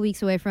a couple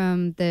weeks away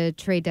from the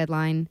trade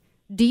deadline.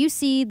 Do you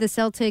see the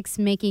Celtics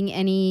making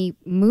any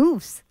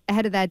moves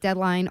ahead of that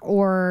deadline,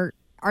 or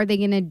are they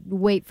going to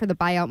wait for the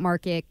buyout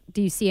market?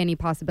 Do you see any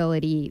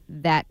possibility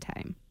that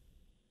time?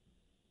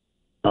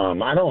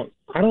 I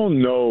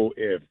don't know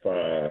if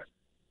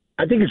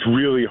I think it's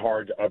really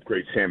hard to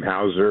upgrade Sam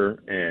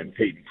Hauser and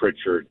Peyton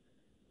Pritchard.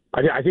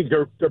 I think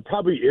there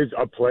probably is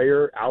a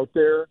player out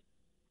there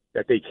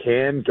that they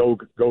can go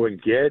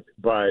and get,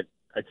 but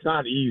it's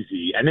not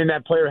easy. And then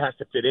that player has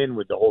to fit in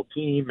with the whole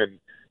team and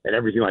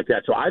everything like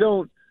that. So I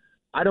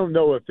don't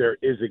know if there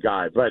is a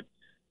guy. But,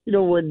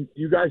 when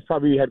you guys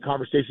probably had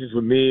conversations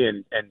with me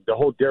and the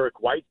whole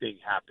Derek White thing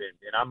happened,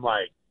 and I'm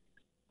like,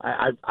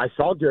 I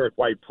saw Derek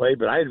White play,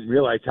 but I didn't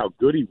realize how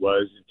good he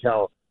was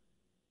until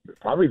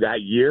probably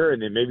that year,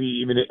 and then maybe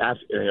even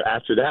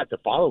after that, the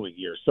following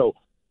year. So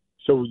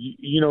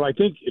I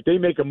think if they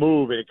make a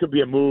move, and it could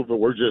be a move, but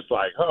we're just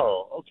like,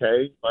 oh,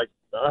 okay, like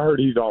I heard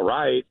he's all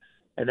right,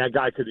 and that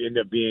guy could end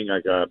up being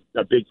like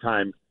a big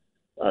time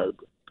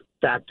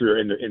factor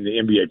in the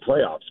NBA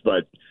playoffs.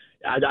 But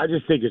I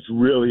just think it's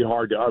really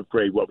hard to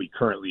upgrade what we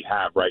currently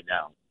have right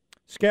now.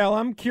 Scal,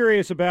 I'm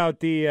curious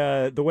about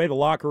the way the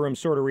locker room's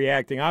sort of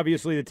reacting.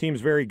 Obviously, the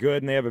team's very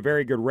good, and they have a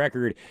very good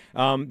record.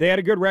 They had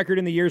a good record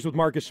in the years with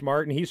Marcus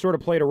Smart, and he sort of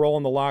played a role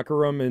in the locker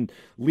room in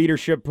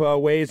leadership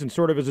ways and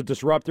sort of as a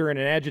disruptor and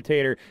an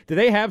agitator. Do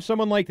they have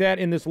someone like that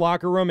in this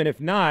locker room? And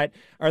if not,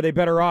 are they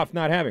better off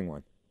not having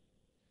one?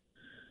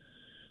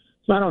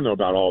 I don't know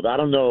about all that. I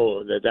don't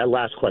know that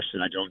last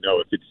question. I don't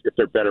know if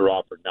they're better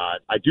off or not.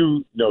 I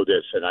do know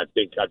this, and I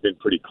think I've been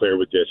pretty clear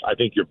with this. I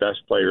think your best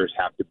players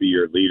have to be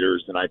your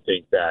leaders, and I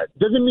think that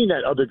doesn't mean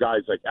that other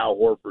guys like Al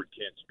Horford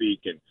can't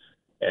speak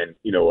and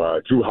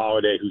Drew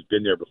Holiday, who's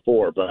been there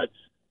before. But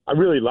I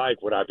really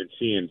like what I've been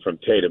seeing from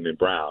Tatum and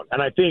Brown, and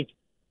I think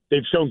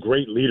they've shown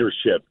great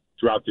leadership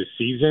throughout this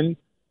season.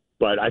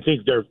 But I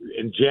think they're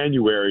in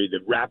January,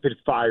 the rapid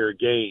fire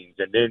games,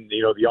 and then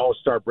the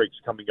All-Star break's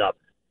coming up.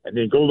 And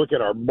then go look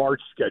at our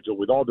March schedule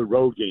with all the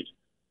road games.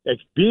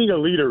 Being a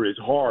leader is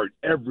hard.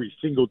 Every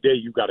single day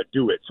you got to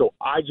do it. So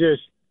I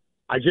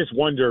just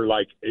wonder,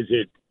 like, is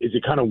it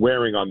kind of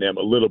wearing on them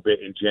a little bit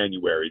in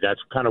January? That's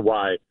kind of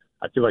why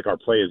I feel like our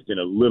play has been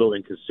a little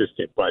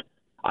inconsistent. But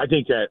I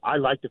think that I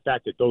like the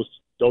fact that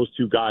those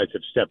two guys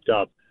have stepped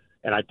up,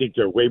 and I think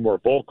they're way more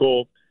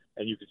vocal.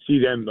 And you can see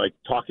them like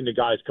talking to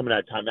guys coming out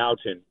of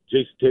timeouts. And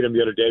Jason Tatum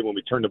the other day when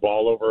we turned the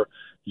ball over,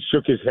 he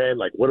shook his head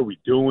like, "What are we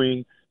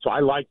doing?" So I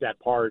like that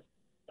part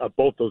of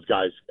both those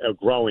guys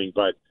growing,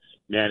 but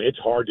man, it's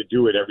hard to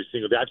do it every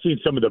single day. I've seen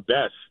some of the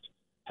best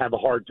have a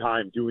hard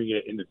time doing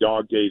it in the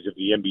dog days of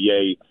the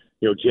NBA,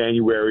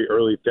 January,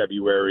 early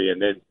February, and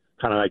then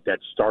kind of like that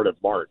start of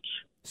March.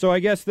 So I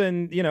guess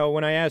then,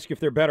 when I ask if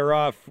they're better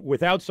off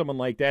without someone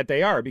like that,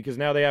 they are, because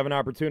now they have an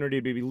opportunity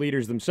to be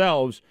leaders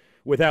themselves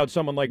without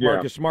someone like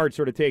Marcus Smart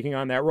sort of taking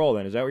on that role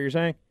then. Is that what you're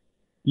saying?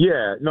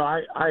 Yeah, no,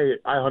 I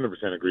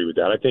 100% agree with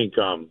that. I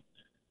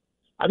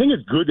think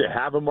it's good to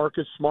have a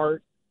Marcus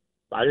Smart.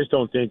 I just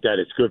don't think that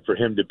it's good for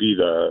him to be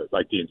the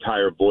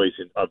entire voice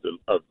of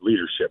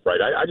leadership, right?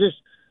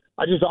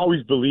 I just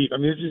always believe. I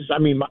mean,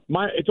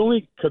 it's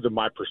only because of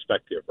my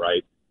perspective,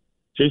 right?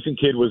 Jason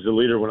Kidd was the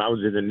leader when I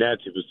was in the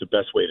Nets. It was the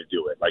best way to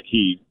do it. Like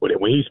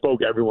when he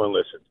spoke, everyone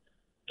listened.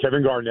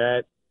 Kevin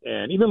Garnett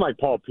and even like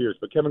Paul Pierce,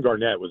 but Kevin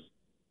Garnett was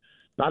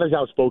not as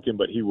outspoken,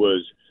 but he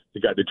was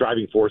the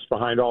driving force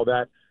behind all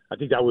that. I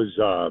think that was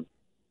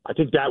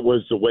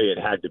the way it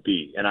had to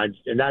be, and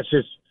that's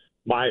just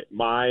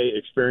my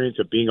experience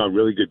of being on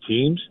really good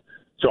teams.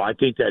 So I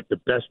think that the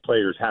best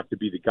players have to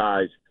be the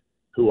guys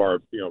who are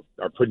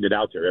putting it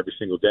out there every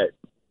single day.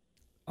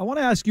 I want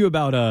to ask you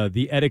about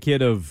the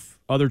etiquette of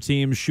other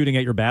teams shooting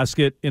at your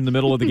basket in the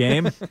middle of the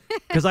game.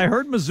 Because I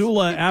heard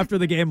Missoula after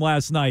the game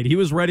last night. He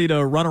was ready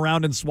to run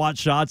around and swat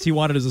shots. He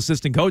wanted his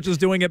assistant coaches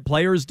doing it,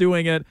 players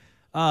doing it.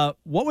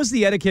 What was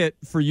the etiquette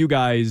for you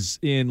guys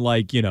in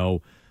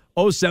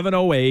 07,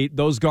 08,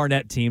 those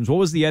Garnett teams? What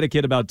was the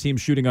etiquette about teams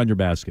shooting on your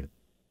basket?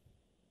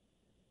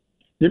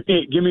 Give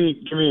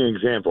me an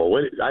example.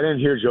 I didn't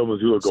hear Joe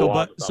Missoula go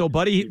off. So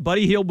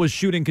Buddy Hield was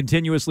shooting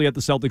continuously at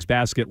the Celtics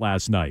basket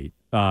last night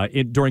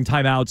during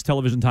timeouts,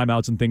 television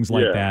timeouts, and things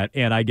like that.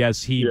 And I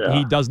guess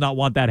he does not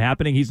want that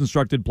happening. He's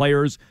instructed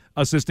players,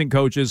 assistant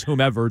coaches,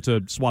 whomever,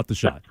 to swat the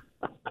shot.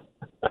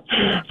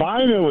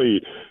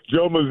 Finally,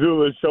 Joe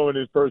Missoula is showing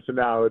his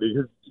personality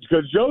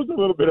because Joe's a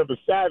little bit of a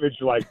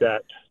savage like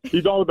that.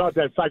 He's all about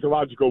that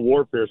psychological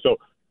warfare. So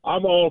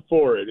I'm all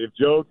for it. If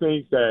Joe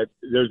thinks that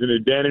there's an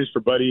advantage for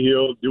Buddy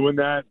Hield doing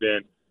that,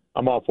 then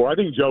I'm all for it. I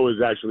think Joe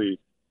was actually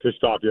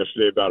pissed off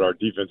yesterday about our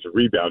defensive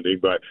rebounding,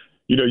 but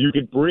you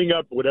can bring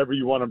up whatever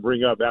you want to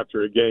bring up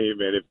after a game,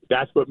 and if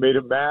that's what made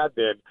him mad,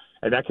 then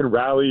and that can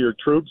rally your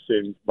troops,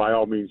 then by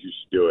all means you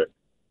should do it.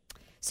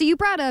 So you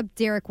brought up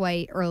Derek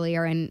White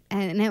earlier, and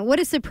what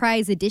a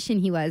surprise addition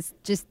he was.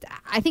 Just,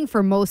 I think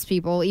for most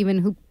people,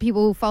 even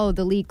people who follow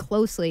the league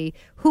closely,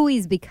 who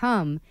he's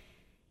become.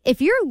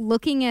 If you're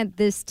looking at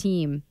this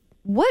team,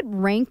 what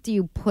rank do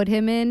you put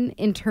him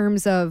in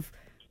terms of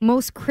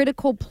most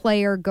critical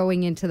player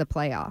going into the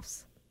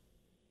playoffs?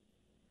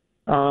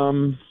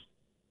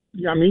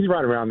 He's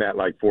right around that,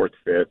 fourth,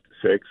 fifth,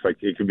 sixth.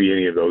 It could be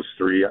any of those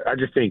three. I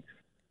just think,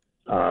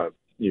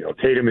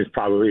 Tatum is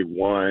probably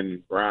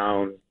 1,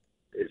 Brown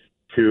is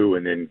 2,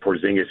 and then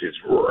Porzingis is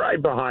right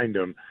behind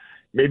him,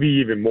 maybe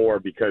even more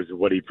because of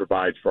what he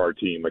provides for our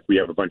team. We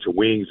have a bunch of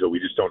wings, but we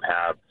just don't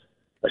have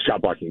a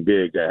shot blocking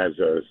big that has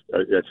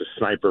that's a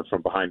sniper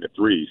from behind the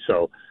 3.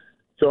 So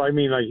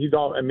he's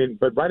all.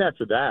 But right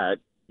after that,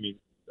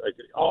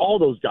 all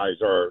those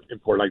guys are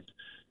important.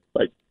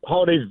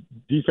 Holiday's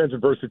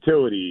defensive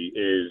versatility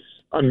is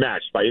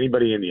unmatched by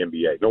anybody in the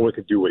NBA. No one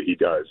can do what he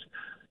does.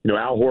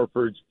 Al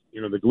Horford's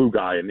the glue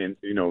guy, and then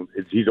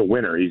he's a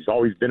winner. He's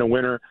always been a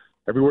winner.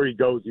 Everywhere he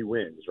goes, he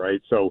wins,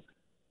 right? So,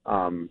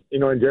 and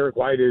Derek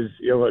White is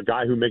a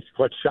guy who makes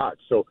clutch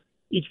shots. So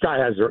each guy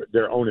has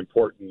their own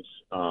importance.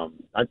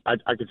 I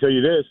can tell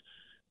you this: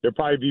 there'll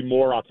probably be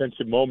more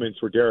offensive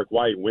moments where Derek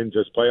White wins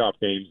us playoff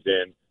games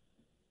than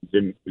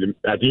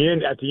at the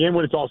end. At the end,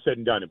 when it's all said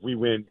and done, if we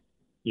win,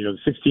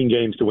 16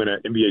 games to win an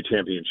NBA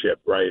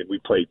championship, right? And we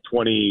play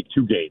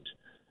 22 games.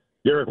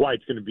 Derek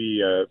White's going to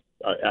be a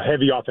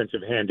heavy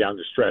offensive hand down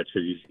the stretch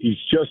because he's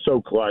just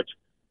so clutch.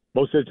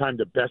 Most of the time,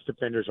 the best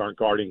defenders aren't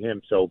guarding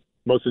him, so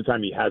most of the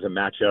time he has a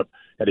matchup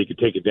that he could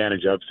take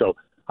advantage of. So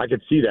I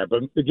could see that.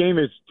 But the game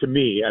is, to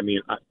me,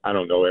 I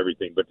don't know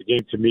everything, but the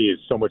game to me is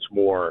so much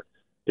more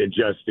than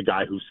just the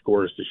guy who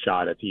scores the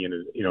shot at the end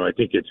of I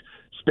think it's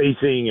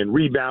spacing and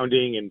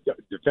rebounding and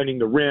defending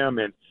the rim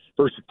and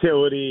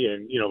versatility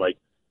and,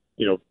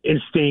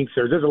 instincts.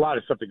 There's a lot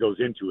of stuff that goes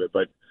into it,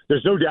 but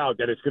there's no doubt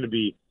that it's going to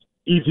be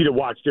easy to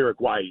watch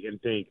Derek White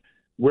and think,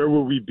 where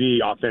will we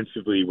be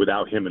offensively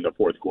without him in the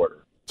fourth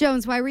quarter?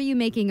 Jones, why were you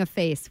making a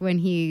face when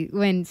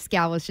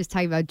Scal was just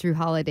talking about Drew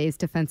Holiday's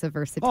defensive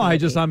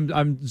versatility?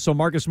 I'm so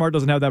Marcus Smart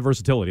doesn't have that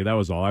versatility. That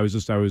was all. I was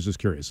just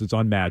curious. It's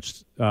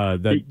unmatched.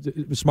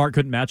 Smart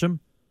couldn't match him.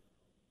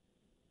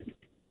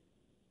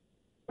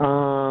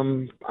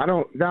 I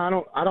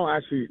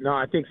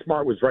think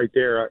Smart was right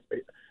there.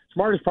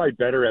 Smart is probably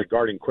better at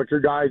guarding quicker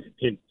guys,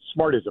 and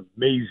Smart is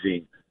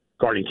amazing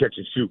guarding catch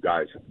and shoot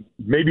guys.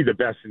 Maybe the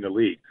best in the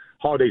league.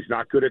 Holiday's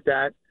not good at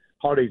that.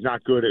 Holiday's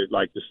not good at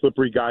the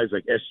slippery guys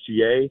like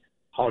SGA.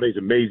 Holiday's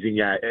amazing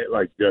at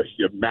the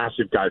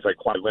massive guys like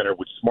Kawhi Leonard,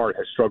 which Smart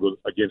has struggled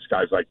against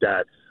guys like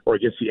that or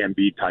against the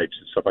Embiid types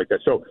and stuff like that.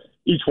 So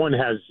each one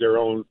has their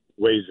own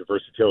ways of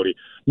versatility.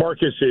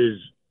 Marcus is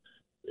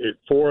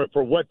for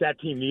what that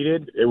team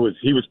needed.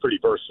 He was pretty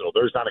versatile.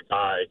 There's not a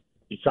guy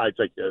besides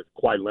the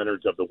Kawhi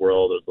Leonards of the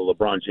world or the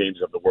LeBron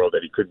James of the world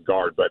that he couldn't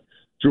guard. But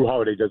Drew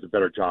Holiday does a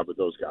better job with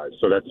those guys.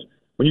 So that's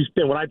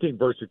when I think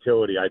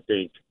versatility, I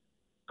think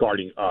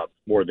guarding up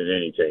more than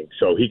anything.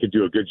 So he could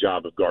do a good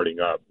job of guarding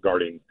up,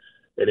 guarding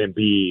an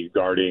Embiid,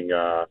 guarding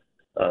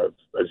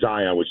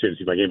Zion, which didn't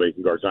seem like anybody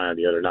can guard Zion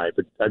the other night.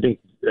 But I think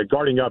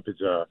guarding up is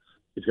going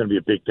to be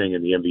a big thing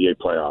in the NBA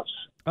playoffs.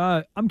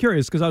 I'm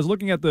curious because I was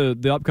looking at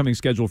the upcoming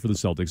schedule for the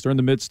Celtics. They're in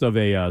the midst of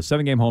a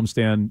 7-game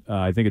homestand.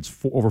 I think it's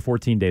over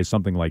 14 days,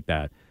 something like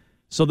that.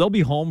 So they'll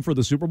be home for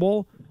the Super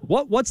Bowl.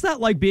 What's that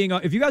like being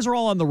if you guys are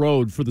all on the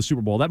road for the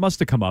Super Bowl? That must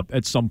have come up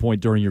at some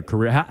point during your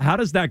career. How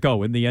does that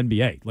go in the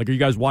NBA? Are you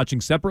guys watching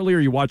separately? Or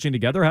are you watching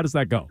together? How does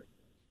that go?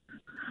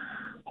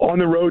 On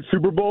the road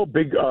Super Bowl,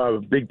 big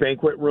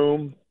banquet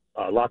room,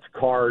 lots of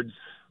cards,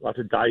 lots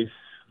of dice,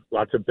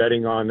 lots of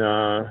betting on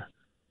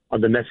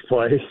on the next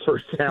play,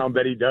 first down,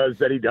 that he does,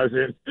 that he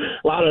doesn't.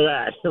 A lot of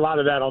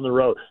that on the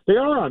road. They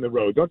are on the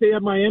road. Don't they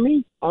have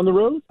Miami on the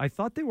road? I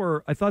thought they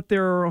were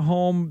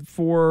home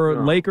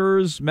for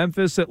Lakers,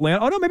 Memphis,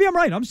 Atlanta. Oh, no, maybe I'm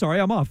right. I'm sorry.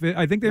 I'm off.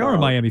 I think they are in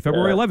Miami,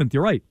 February 11th.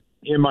 You're right.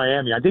 In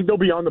Miami. I think they'll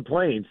be on the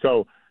plane.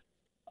 So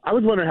I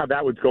was wondering how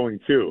that was going,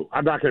 too.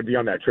 I'm not going to be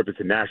on that trip. It's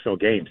a national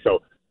game. So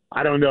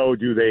I don't know.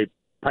 Do they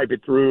pipe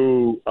it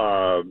through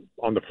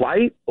on the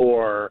flight,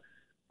 or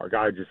are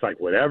guys just like,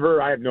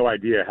 whatever? I have no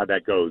idea how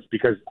that goes,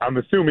 because I'm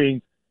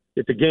assuming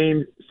if the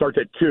game starts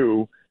at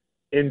 2,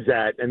 ends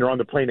at, and they're on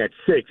the plane at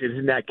 6,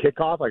 isn't that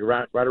kickoff like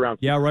right around?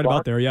 Yeah, right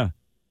about there. Yeah.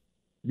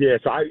 Yeah.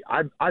 So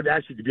I've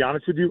actually, to be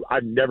honest with you,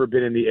 I've never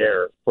been in the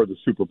air for the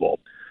Super Bowl,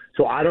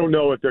 so I don't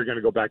know if they're going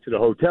to go back to the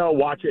hotel,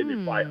 watch it, and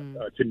then fly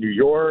to New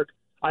York.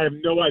 I have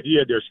no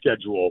idea their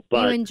schedule.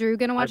 But you and Drew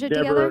going to watch it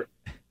together?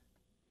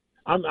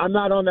 I'm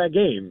not on that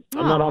game.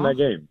 I'm not on that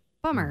game.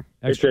 Bummer.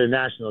 It's a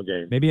national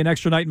game. Maybe an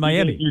extra night in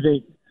Miami. You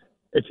think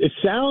it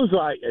sounds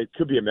like it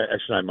could be an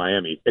extra night in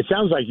Miami. It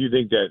sounds like you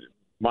think that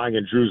mine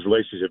and Drew's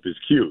relationship is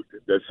cute.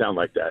 It does sound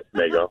like that,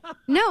 Mego.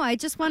 No, I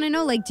just want to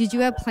know, like, did you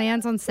have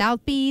plans on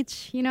South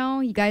Beach? You know,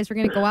 you guys were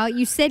going to go out.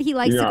 You said he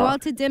likes to go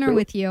out to dinner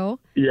with you.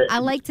 Yeah, I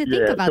like to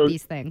think about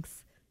these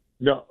things.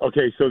 No,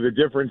 okay, so the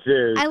difference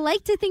is... I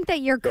like to think that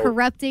you're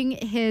corrupting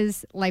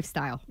his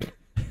lifestyle.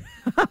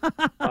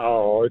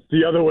 Oh, it's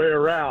the other way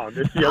around.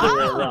 It's the other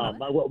way around.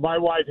 My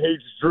wife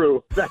hates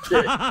Drew. That's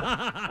it. All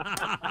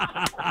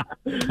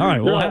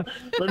right. Well,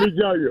 let me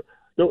tell you.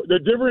 The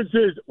difference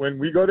is when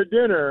we go to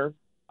dinner,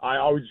 I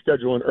always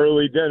schedule an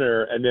early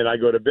dinner, and then I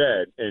go to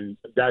bed, and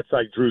that's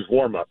like Drew's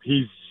warm-up.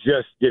 He's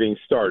just getting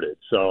started,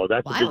 so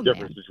that's a big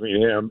difference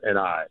between him and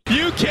I.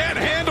 You can't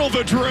handle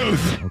the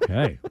truth.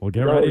 Okay, well,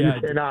 get ready. You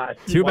cannot.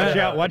 Too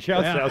bad. Watch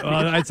out, South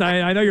Beach.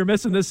 I know you're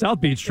missing this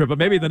South Beach trip, but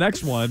maybe the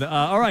next one.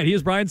 All right, he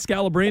is Brian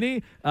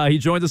Scalabrine. He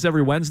joins us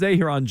every Wednesday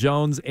here on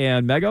Jones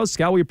and Mego.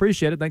 Scal, we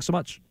appreciate it. Thanks so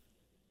much.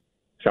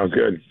 Sounds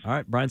good. All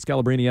right, Brian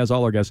Scalabrine, as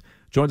all our guests,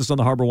 joins us on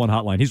the Harbor One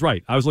hotline. He's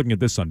right. I was looking at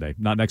this Sunday,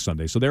 not next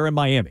Sunday. So they're in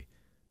Miami.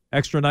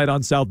 Extra night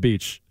on South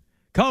Beach.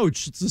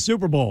 Coach, it's the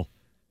Super Bowl.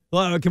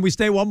 Can we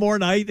stay one more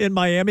night in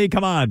Miami?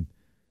 Come on.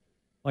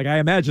 Like, I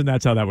imagine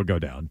that's how that would go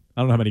down.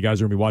 I don't know how many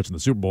guys are going to be watching the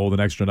Super Bowl with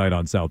an extra night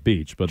on South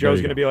Beach. But Joe's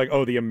going to be like,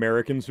 the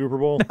American Super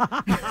Bowl?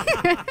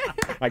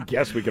 I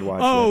guess we could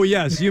watch that.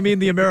 Yes. You mean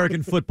the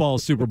American football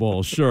Super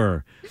Bowl.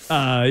 Sure.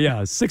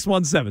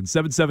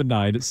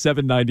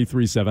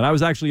 617-779-7937. I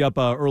was actually up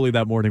early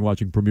that morning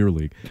watching Premier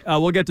League.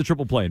 We'll get to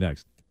Triple Play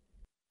next.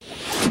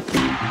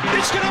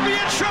 It's going to be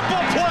a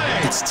triple play.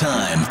 It's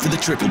time for the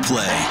Triple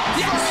Play.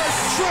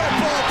 Yes!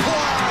 Triple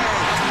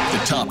play.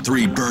 The top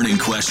 3 burning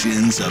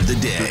questions of the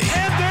day.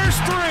 And there's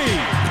 3.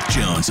 With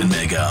Jones and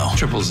Mego.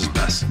 Triples is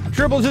best.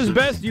 Triples is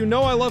best. You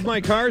know I love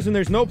my cars, and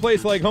there's no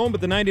place like home,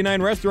 but the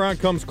 99 restaurant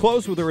comes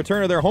close with the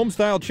return of their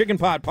home-style chicken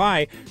pot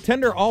pie.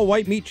 Tender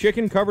all-white meat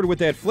chicken covered with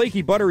that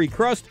flaky, buttery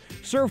crust,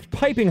 served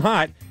piping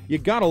hot. You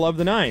gotta love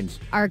the 9s.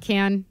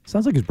 Arcand.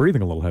 Sounds like he's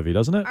breathing a little heavy,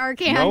 doesn't it?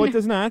 Arcand. No, it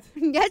does not.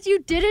 Yes, you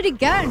did it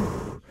again.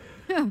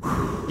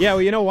 Yeah,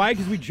 well, you know why?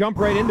 Because we jump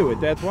right into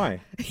it. That's why.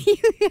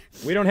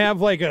 We don't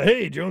have like a,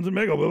 hey, Jones and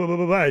Mego, blah, blah, blah,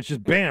 blah, blah. It's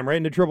just bam, right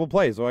into triple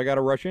play. So I got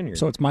to rush in here.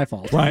 So it's my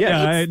fault. Right.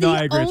 Yeah. I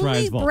agree. It's Ryan's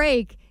only fault.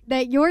 break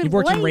that you're You've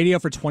worked in late. radio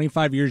for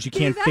 25 years. You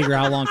can't figure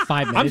out how long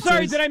 5 minutes I'm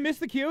sorry, is. did I miss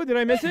the cue? Did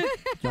I miss it?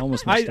 You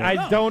almost missed it.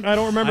 I don't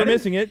remember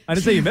missing it. I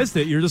didn't say you missed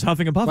it. You're just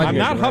huffing and puffing. I'm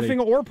not huffing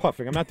or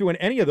puffing. I'm not doing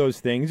any of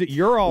those things.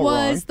 You're all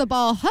wrong. Was the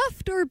ball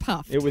huffed or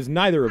puffed? It was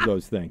neither of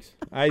those things.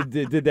 I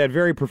did that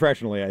very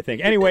professionally, I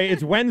think. Anyway,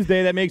 it's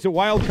Wednesday. That makes it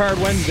Wild Card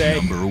Wednesday.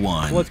 Number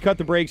 1. So let's cut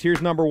the brakes.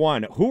 Here's number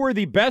 1. Who are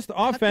the best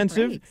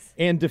offensive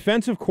and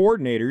defensive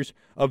coordinators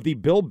of the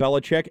Bill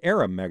Belichick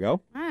era,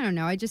 Mego? I don't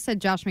know. I just said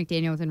Josh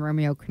McDaniels and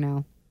Romeo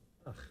Crennel.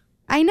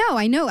 I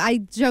know.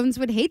 Jones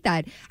would hate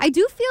that. I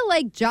do feel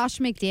like Josh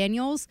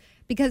McDaniels,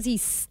 because he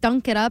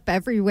stunk it up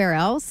everywhere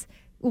else,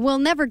 will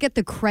never get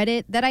the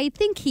credit that I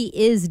think he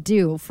is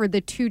due for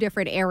the 2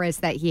 different eras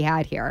that he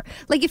had here.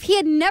 Like, if he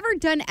had never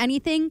done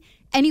anything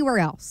anywhere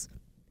else,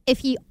 if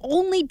he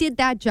only did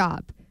that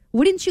job,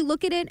 wouldn't you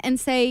look at it and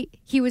say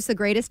he was the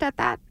greatest at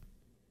that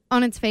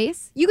on its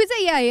face? You could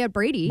say, yeah, he had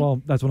Brady. Well,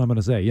 that's what I'm going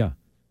to say, yeah.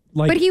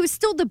 But he was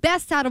still the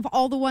best out of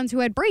all the ones who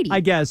had Brady. I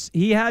guess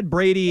he had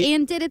Brady.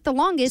 And did it the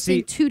longest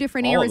in 2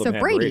 different eras of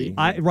Brady.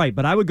 Right,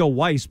 but I would go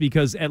Weiss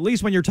because at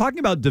least when you're talking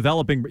about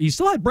developing, he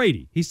still had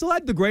Brady. He still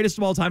had the greatest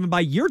of all time. And by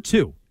year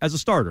 2 as a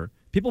starter,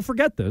 people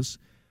forget this.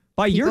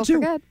 By year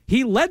 2,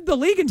 he led the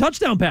league in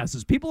touchdown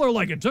passes. People are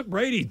like, it took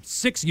Brady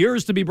 6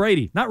 years to be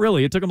Brady. Not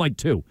really. It took him like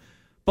 2.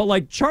 But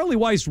like Charlie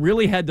Weiss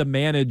really had to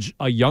manage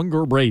a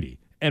younger Brady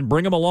and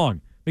bring him along.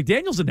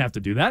 McDaniels didn't have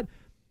to do that.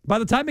 By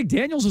the time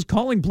McDaniels was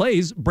calling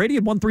plays, Brady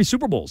had won 3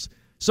 Super Bowls.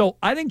 So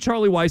I think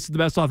Charlie Weiss is the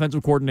best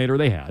offensive coordinator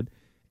they had.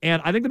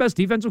 And I think the best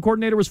defensive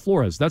coordinator was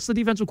Flores. That's the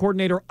defensive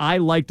coordinator I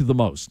liked the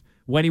most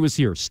when he was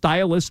here.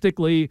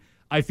 Stylistically,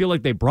 I feel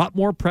like they brought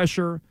more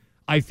pressure.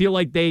 I feel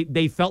like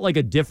they felt like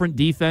a different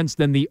defense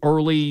than the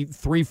early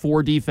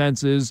 3-4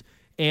 defenses.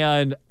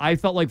 And I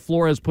felt like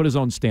Flores put his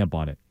own stamp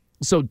on it.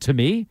 So to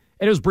me,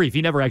 And it was brief.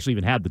 He never actually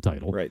even had the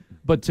title. Right.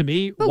 But to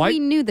me, But we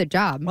knew the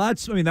job. Well,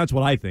 that's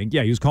what I think.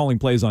 Yeah, he was calling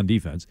plays on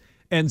defense.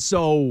 And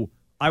so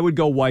I would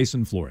go Weiss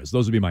and Flores.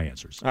 Those would be my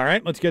answers. All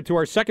right, let's get to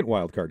our second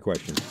wild card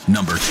question.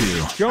 Number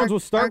 2. Jones will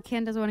start.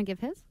 Arcand doesn't want to give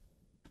his?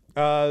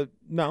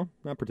 No,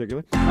 not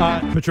particularly.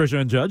 Patricia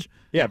and Judge?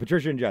 Yeah,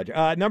 Patricia and Judge.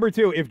 Number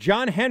 2, if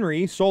John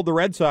Henry sold the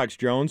Red Sox,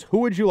 Jones, who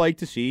would you like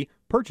to see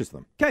purchase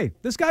them? Okay,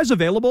 this guy's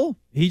available.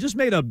 He just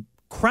made a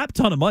crap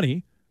ton of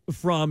money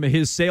from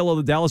his sale of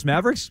the Dallas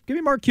Mavericks. Give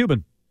me Mark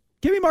Cuban.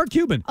 Give me Mark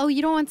Cuban. Oh,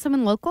 you don't want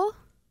someone local?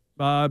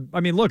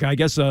 Look, I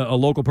guess a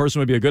local person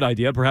would be a good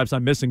idea. Perhaps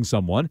I'm missing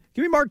someone.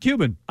 Give me Mark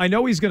Cuban. I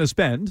know he's going to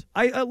spend.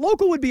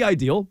 Local would be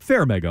ideal.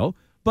 Fair, Mego.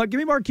 But give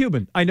me Mark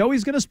Cuban. I know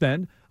he's going to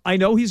spend. I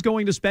know he's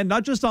going to spend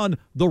not just on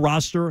the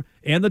roster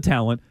and the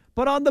talent,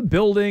 but on the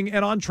building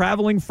and on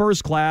traveling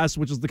first class,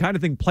 which is the kind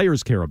of thing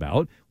players care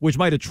about, which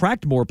might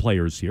attract more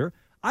players here.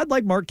 I'd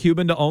like Mark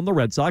Cuban to own the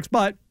Red Sox,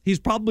 but he's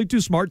probably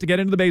too smart to get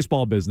into the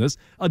baseball business,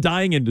 a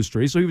dying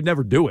industry, so he would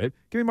never do it.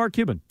 Give me Mark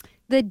Cuban.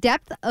 The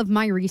depth of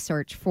my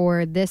research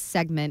for this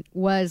segment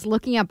was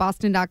looking at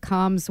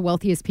Boston.com's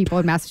wealthiest people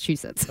in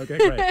Massachusetts. Okay,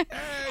 great.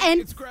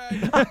 And it's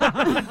Greg.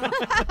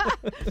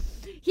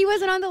 He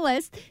wasn't on the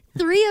list.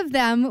 3 of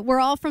them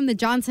were all from the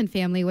Johnson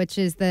family, which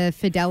is the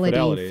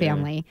Fidelity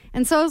family. Yeah.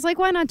 And so I was like,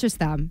 why not just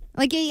them?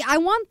 Like, I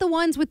want the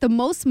ones with the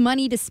most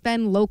money to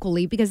spend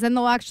locally because then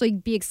they'll actually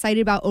be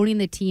excited about owning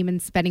the team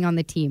and spending on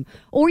the team.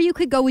 Or you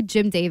could go with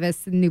Jim Davis,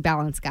 the New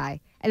Balance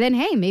guy. And then,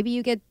 hey, maybe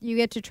you get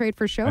to trade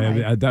for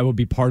Shohei. That would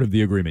be part of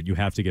the agreement. You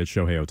have to get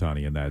Shohei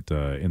Ohtani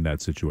in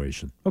that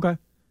situation. Okay.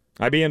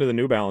 I'd be into the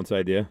New Balance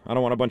idea. I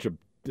don't want a bunch of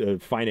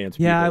finance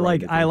people. Yeah,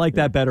 I like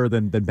that better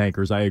than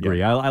bankers. I agree.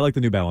 Yeah. I like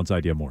the New Balance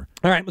idea more.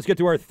 All right, let's get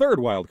to our third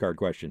wild card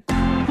question.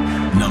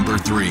 Number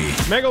 3.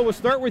 Mego, we'll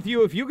start with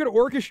you. If you could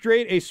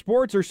orchestrate a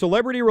sports or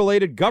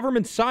celebrity-related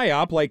government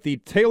psyop like the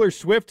Taylor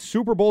Swift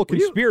Super Bowl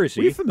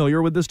conspiracy. Were you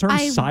familiar with this term,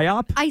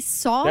 psyop? I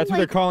saw. That's what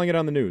they're calling it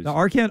on the news. Now,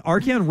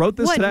 Arcand wrote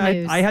this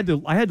today. I had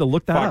to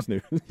look that Fox up.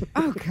 News.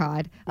 Oh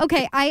God.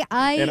 Okay.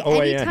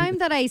 Anytime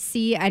that I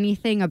see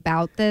anything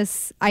about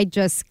this, I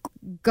just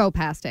go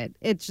past it.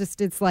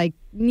 It's like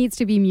needs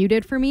to be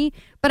muted for me.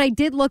 But I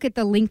did look at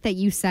the link that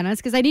you sent us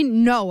because I didn't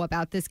know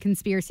about this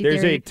conspiracy theory.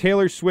 There's a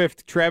Taylor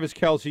Swift, Travis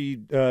Kelce,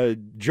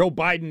 Joe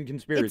Biden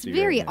conspiracy. It's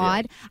very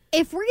odd.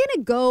 Yeah. If we're going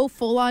to go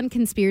full-on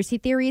conspiracy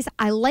theories,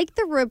 I like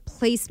the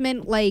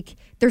replacement, like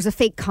there's a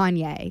fake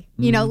Kanye.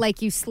 You know,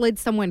 like you slid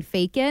someone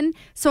fake in.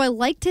 So I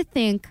like to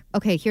think,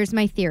 okay, here's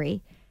my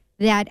theory,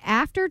 that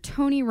after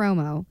Tony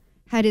Romo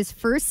had his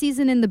first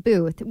season in the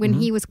booth when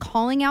he was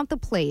calling out the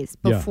plays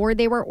before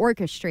they were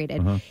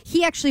orchestrated.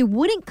 He actually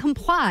wouldn't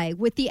comply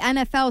with the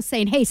NFL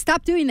saying, hey,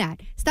 stop doing that.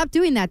 Stop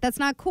doing that. That's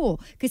not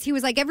cool. Because he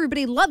was like,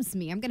 everybody loves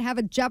me. I'm going to have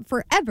a job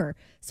forever.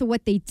 So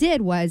what they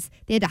did was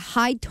they had to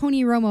hide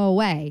Tony Romo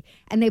away,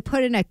 and they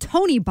put in a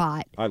Tony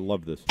bot. I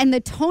love this. And the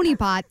Tony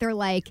bot, they're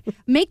like,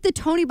 make the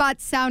Tony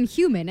bot sound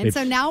human. And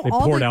so now they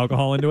poured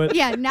alcohol into it?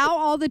 Yeah, now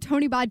all the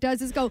Tony bot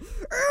does is go,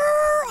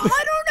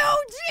 I don't know,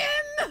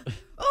 Jim.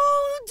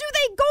 Oh, do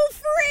they go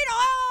for it?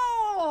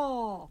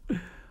 Oh!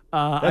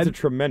 That's a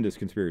tremendous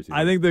conspiracy.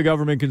 I think the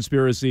government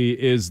conspiracy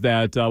is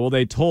that,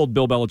 they told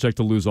Bill Belichick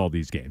to lose all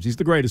these games. He's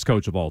the greatest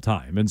coach of all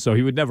time, and so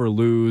he would never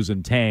lose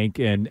and tank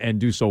and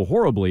do so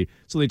horribly.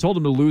 So they told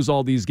him to lose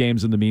all these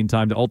games in the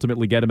meantime to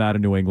ultimately get him out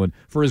of New England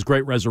for his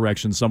great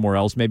resurrection somewhere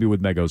else, maybe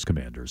with Mego's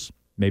Commanders,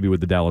 maybe with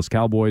the Dallas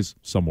Cowboys,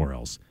 somewhere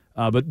else.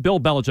 But Bill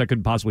Belichick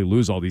couldn't possibly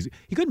lose all these.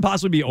 He couldn't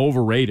possibly be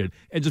overrated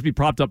and just be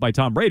propped up by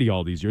Tom Brady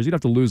all these years. He'd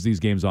have to lose these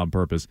games on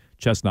purpose.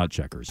 Chestnut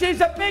checkers.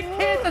 She's a big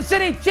Kansas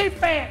City Chief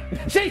fan.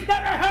 She's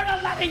never heard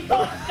of letting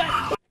go.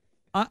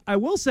 I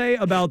will say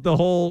about the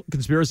whole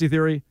conspiracy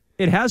theory,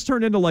 it has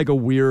turned into like a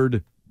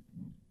weird,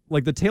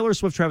 like the Taylor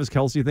Swift Travis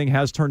Kelce thing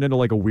has turned into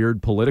like a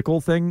weird political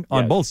thing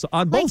on both sides now.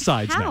 On both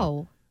sides.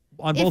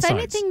 If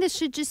anything, this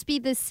should just be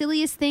the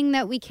silliest thing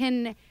that we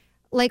can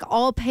like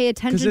all pay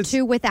attention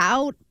to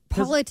without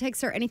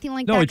politics or anything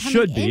like that. No, it coming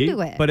should be, into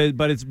it. but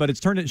it's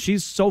turned.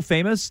 She's so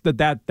famous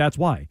that's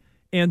why,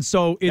 and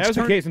so it's that was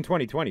the case in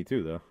 2020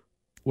 too, though.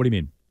 What do you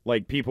mean?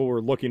 Like people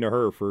were looking to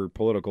her for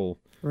political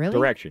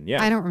direction.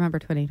 Yeah, I don't remember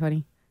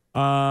 2020.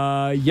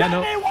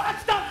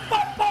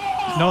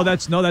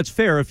 That's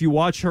fair. If you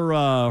watch her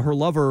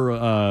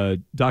lover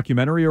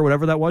documentary or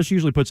whatever that was, she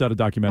usually puts out a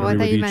documentary I thought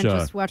with you each. meant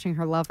just watching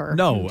her lover.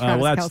 No,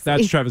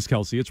 that's Travis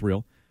Kelce. It's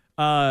real.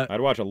 I'd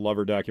watch a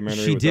lover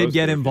documentary. She did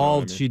get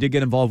involved. She did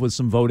get involved with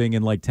some voting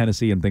in like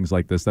Tennessee and things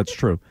like this. That's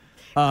true.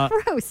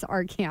 Gross,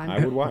 Arcand.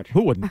 I would watch.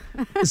 Who wouldn't?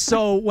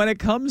 So when it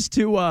comes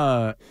to,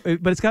 but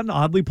it's gotten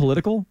oddly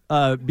political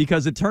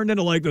because it turned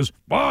into like this.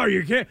 Oh,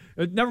 you can't.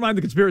 Never mind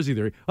the conspiracy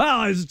theory.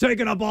 Well, it's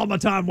taking up all my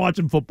time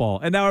watching football,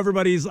 and now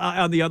everybody's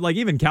on the like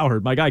even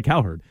Cowherd, my guy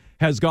Cowherd,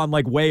 has gone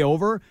like way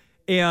over.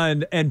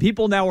 And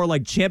people now are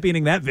like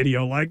championing that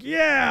video, like,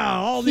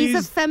 He's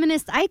a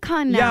feminist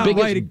icon now.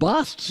 Biggest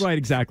busts. Right,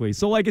 exactly.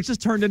 So like it's just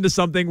turned into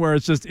something where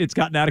it's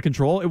gotten out of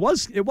control. It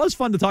was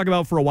fun to talk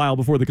about for a while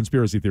before the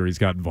conspiracy theories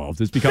got involved.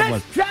 It's become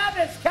like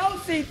Travis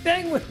Kelce sexy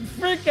thing with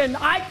freaking,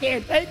 I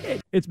can't take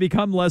it. It's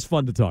become less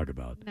fun to talk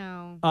about.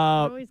 No, it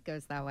always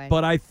goes that way.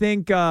 But I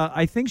think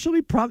she'll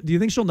be. Do you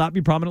think she'll not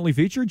be prominently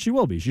featured? She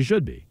will be. She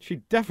should be. She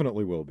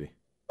definitely will be.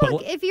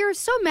 Look, if you're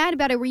so mad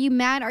about it, were you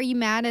mad? Are you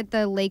mad at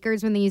the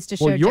Lakers when they used to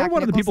show? Well, you're Jack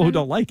one of the people who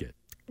Nicholson? don't like it.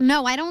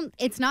 No, I don't.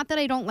 It's not that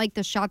I don't like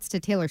the shots to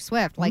Taylor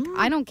Swift. Like,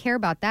 I don't care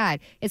about that.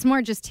 It's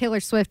more just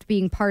Taylor Swift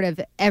being part of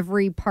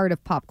every part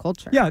of pop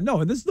culture. Yeah, no,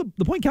 and this is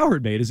the point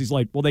Cowherd made is he's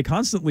like, well, they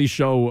constantly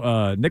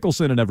show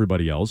Nicholson and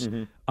everybody else.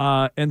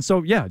 And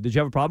so, yeah, did you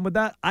have a problem with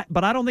that?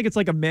 But I don't think it's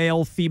like a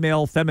male,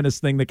 female,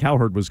 feminist thing that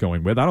Cowherd was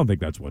going with. I don't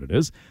think that's what it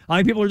is. I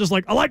think people are just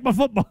like, I like my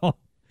football.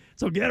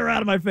 So get her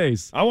out of my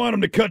face. I want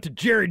him to cut to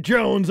Jerry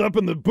Jones up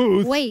in the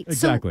booth. Wait,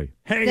 exactly. So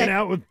hanging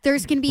out with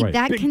there's going to be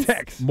that big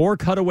Tex. More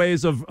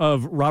cutaways of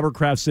Robert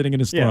Kraft sitting in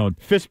his throne.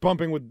 Fist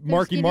bumping with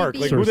Marky Mark.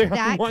 Like, who the that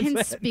hell wants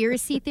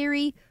conspiracy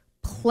theory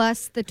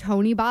plus the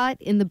Tony bot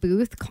in the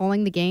booth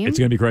calling the game. It's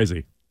going to be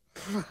crazy.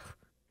 It's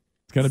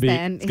going to be.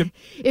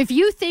 If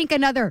you think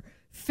another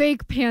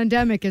fake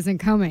pandemic isn't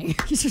coming,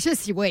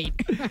 just wait.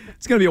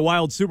 It's going to be a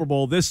wild Super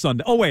Bowl this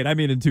Sunday. Oh, wait, I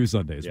mean in 2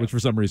 Sundays, which for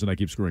some reason I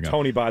keep screwing up.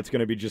 Tony Bot's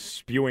going to be just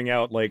spewing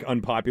out like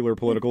unpopular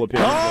political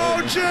opinions.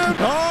 Oh, Jim!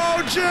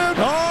 Oh, Jim!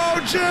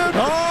 Oh, Jim!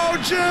 Oh,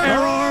 Jim!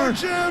 Error!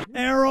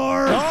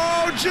 Error!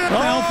 Oh, Jim!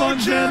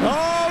 Malfunction!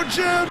 Oh,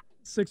 Jim!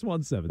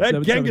 617.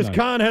 That Genghis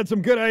Khan had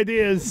some good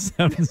ideas.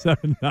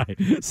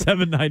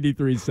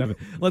 779-793-7.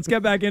 Let's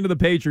get back into the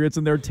Patriots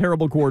and their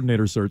terrible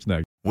coordinator search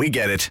next. We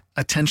get it.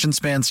 Attention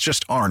spans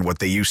just aren't what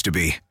they used to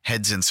be.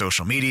 Heads in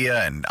social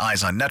media and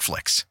eyes on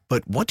Netflix.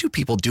 But what do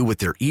people do with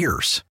their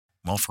ears?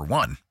 Well, for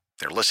one,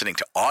 they're listening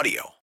to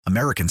audio.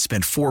 Americans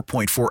spend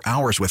 4.4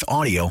 hours with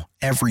audio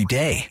every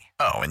day.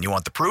 Oh, and you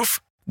want the proof?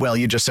 Well,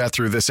 you just sat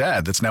through this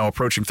ad that's now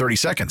approaching 30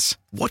 seconds.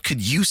 What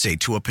could you say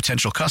to a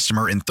potential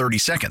customer in 30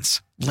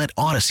 seconds? Let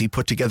Odyssey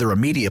put together a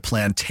media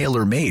plan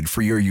tailor-made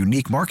for your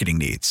unique marketing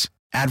needs.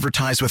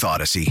 Advertise with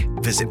Odyssey.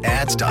 Visit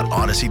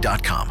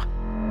ads.odyssey.com.